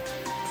Godspeed.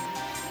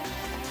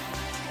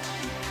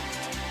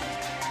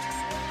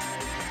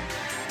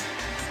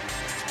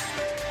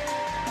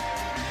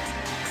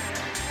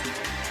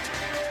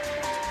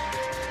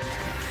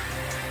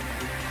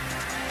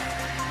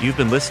 You've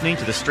been listening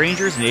to the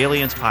Strangers and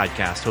Aliens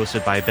podcast,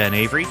 hosted by Ben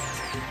Avery,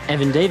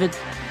 Evan David,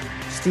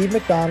 Steve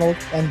McDonald,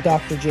 and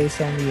Dr.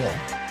 Jason O'Neill.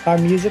 Our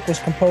music was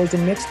composed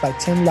and mixed by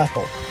Tim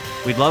Leffel.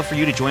 We'd love for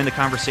you to join the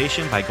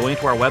conversation by going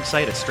to our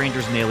website at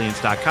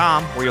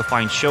strangersandaliens.com, where you'll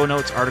find show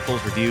notes,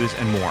 articles, reviews,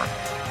 and more.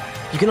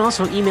 You can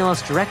also email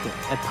us directly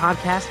at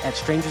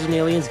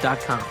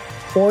podcast@strangersandaliens.com.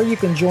 Or you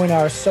can join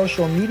our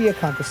social media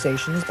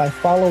conversations by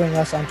following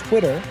us on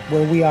Twitter,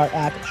 where we are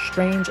at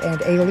Strange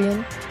and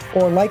Alien,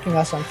 or liking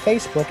us on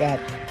Facebook at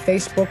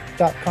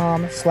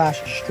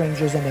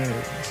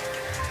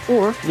facebook.com/strangersandaliens.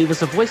 Or leave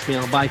us a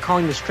voicemail by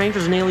calling the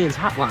Strangers and Aliens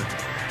hotline.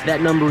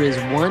 That number is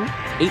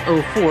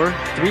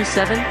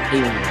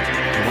 1-804-37-ALIEN.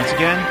 And once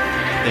again,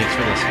 thanks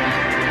for listening.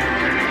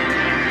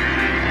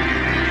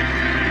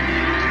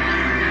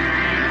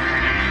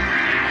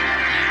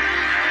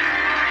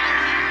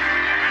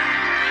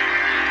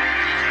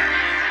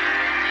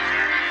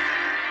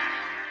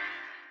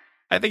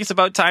 I think it's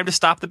about time to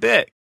stop the bit.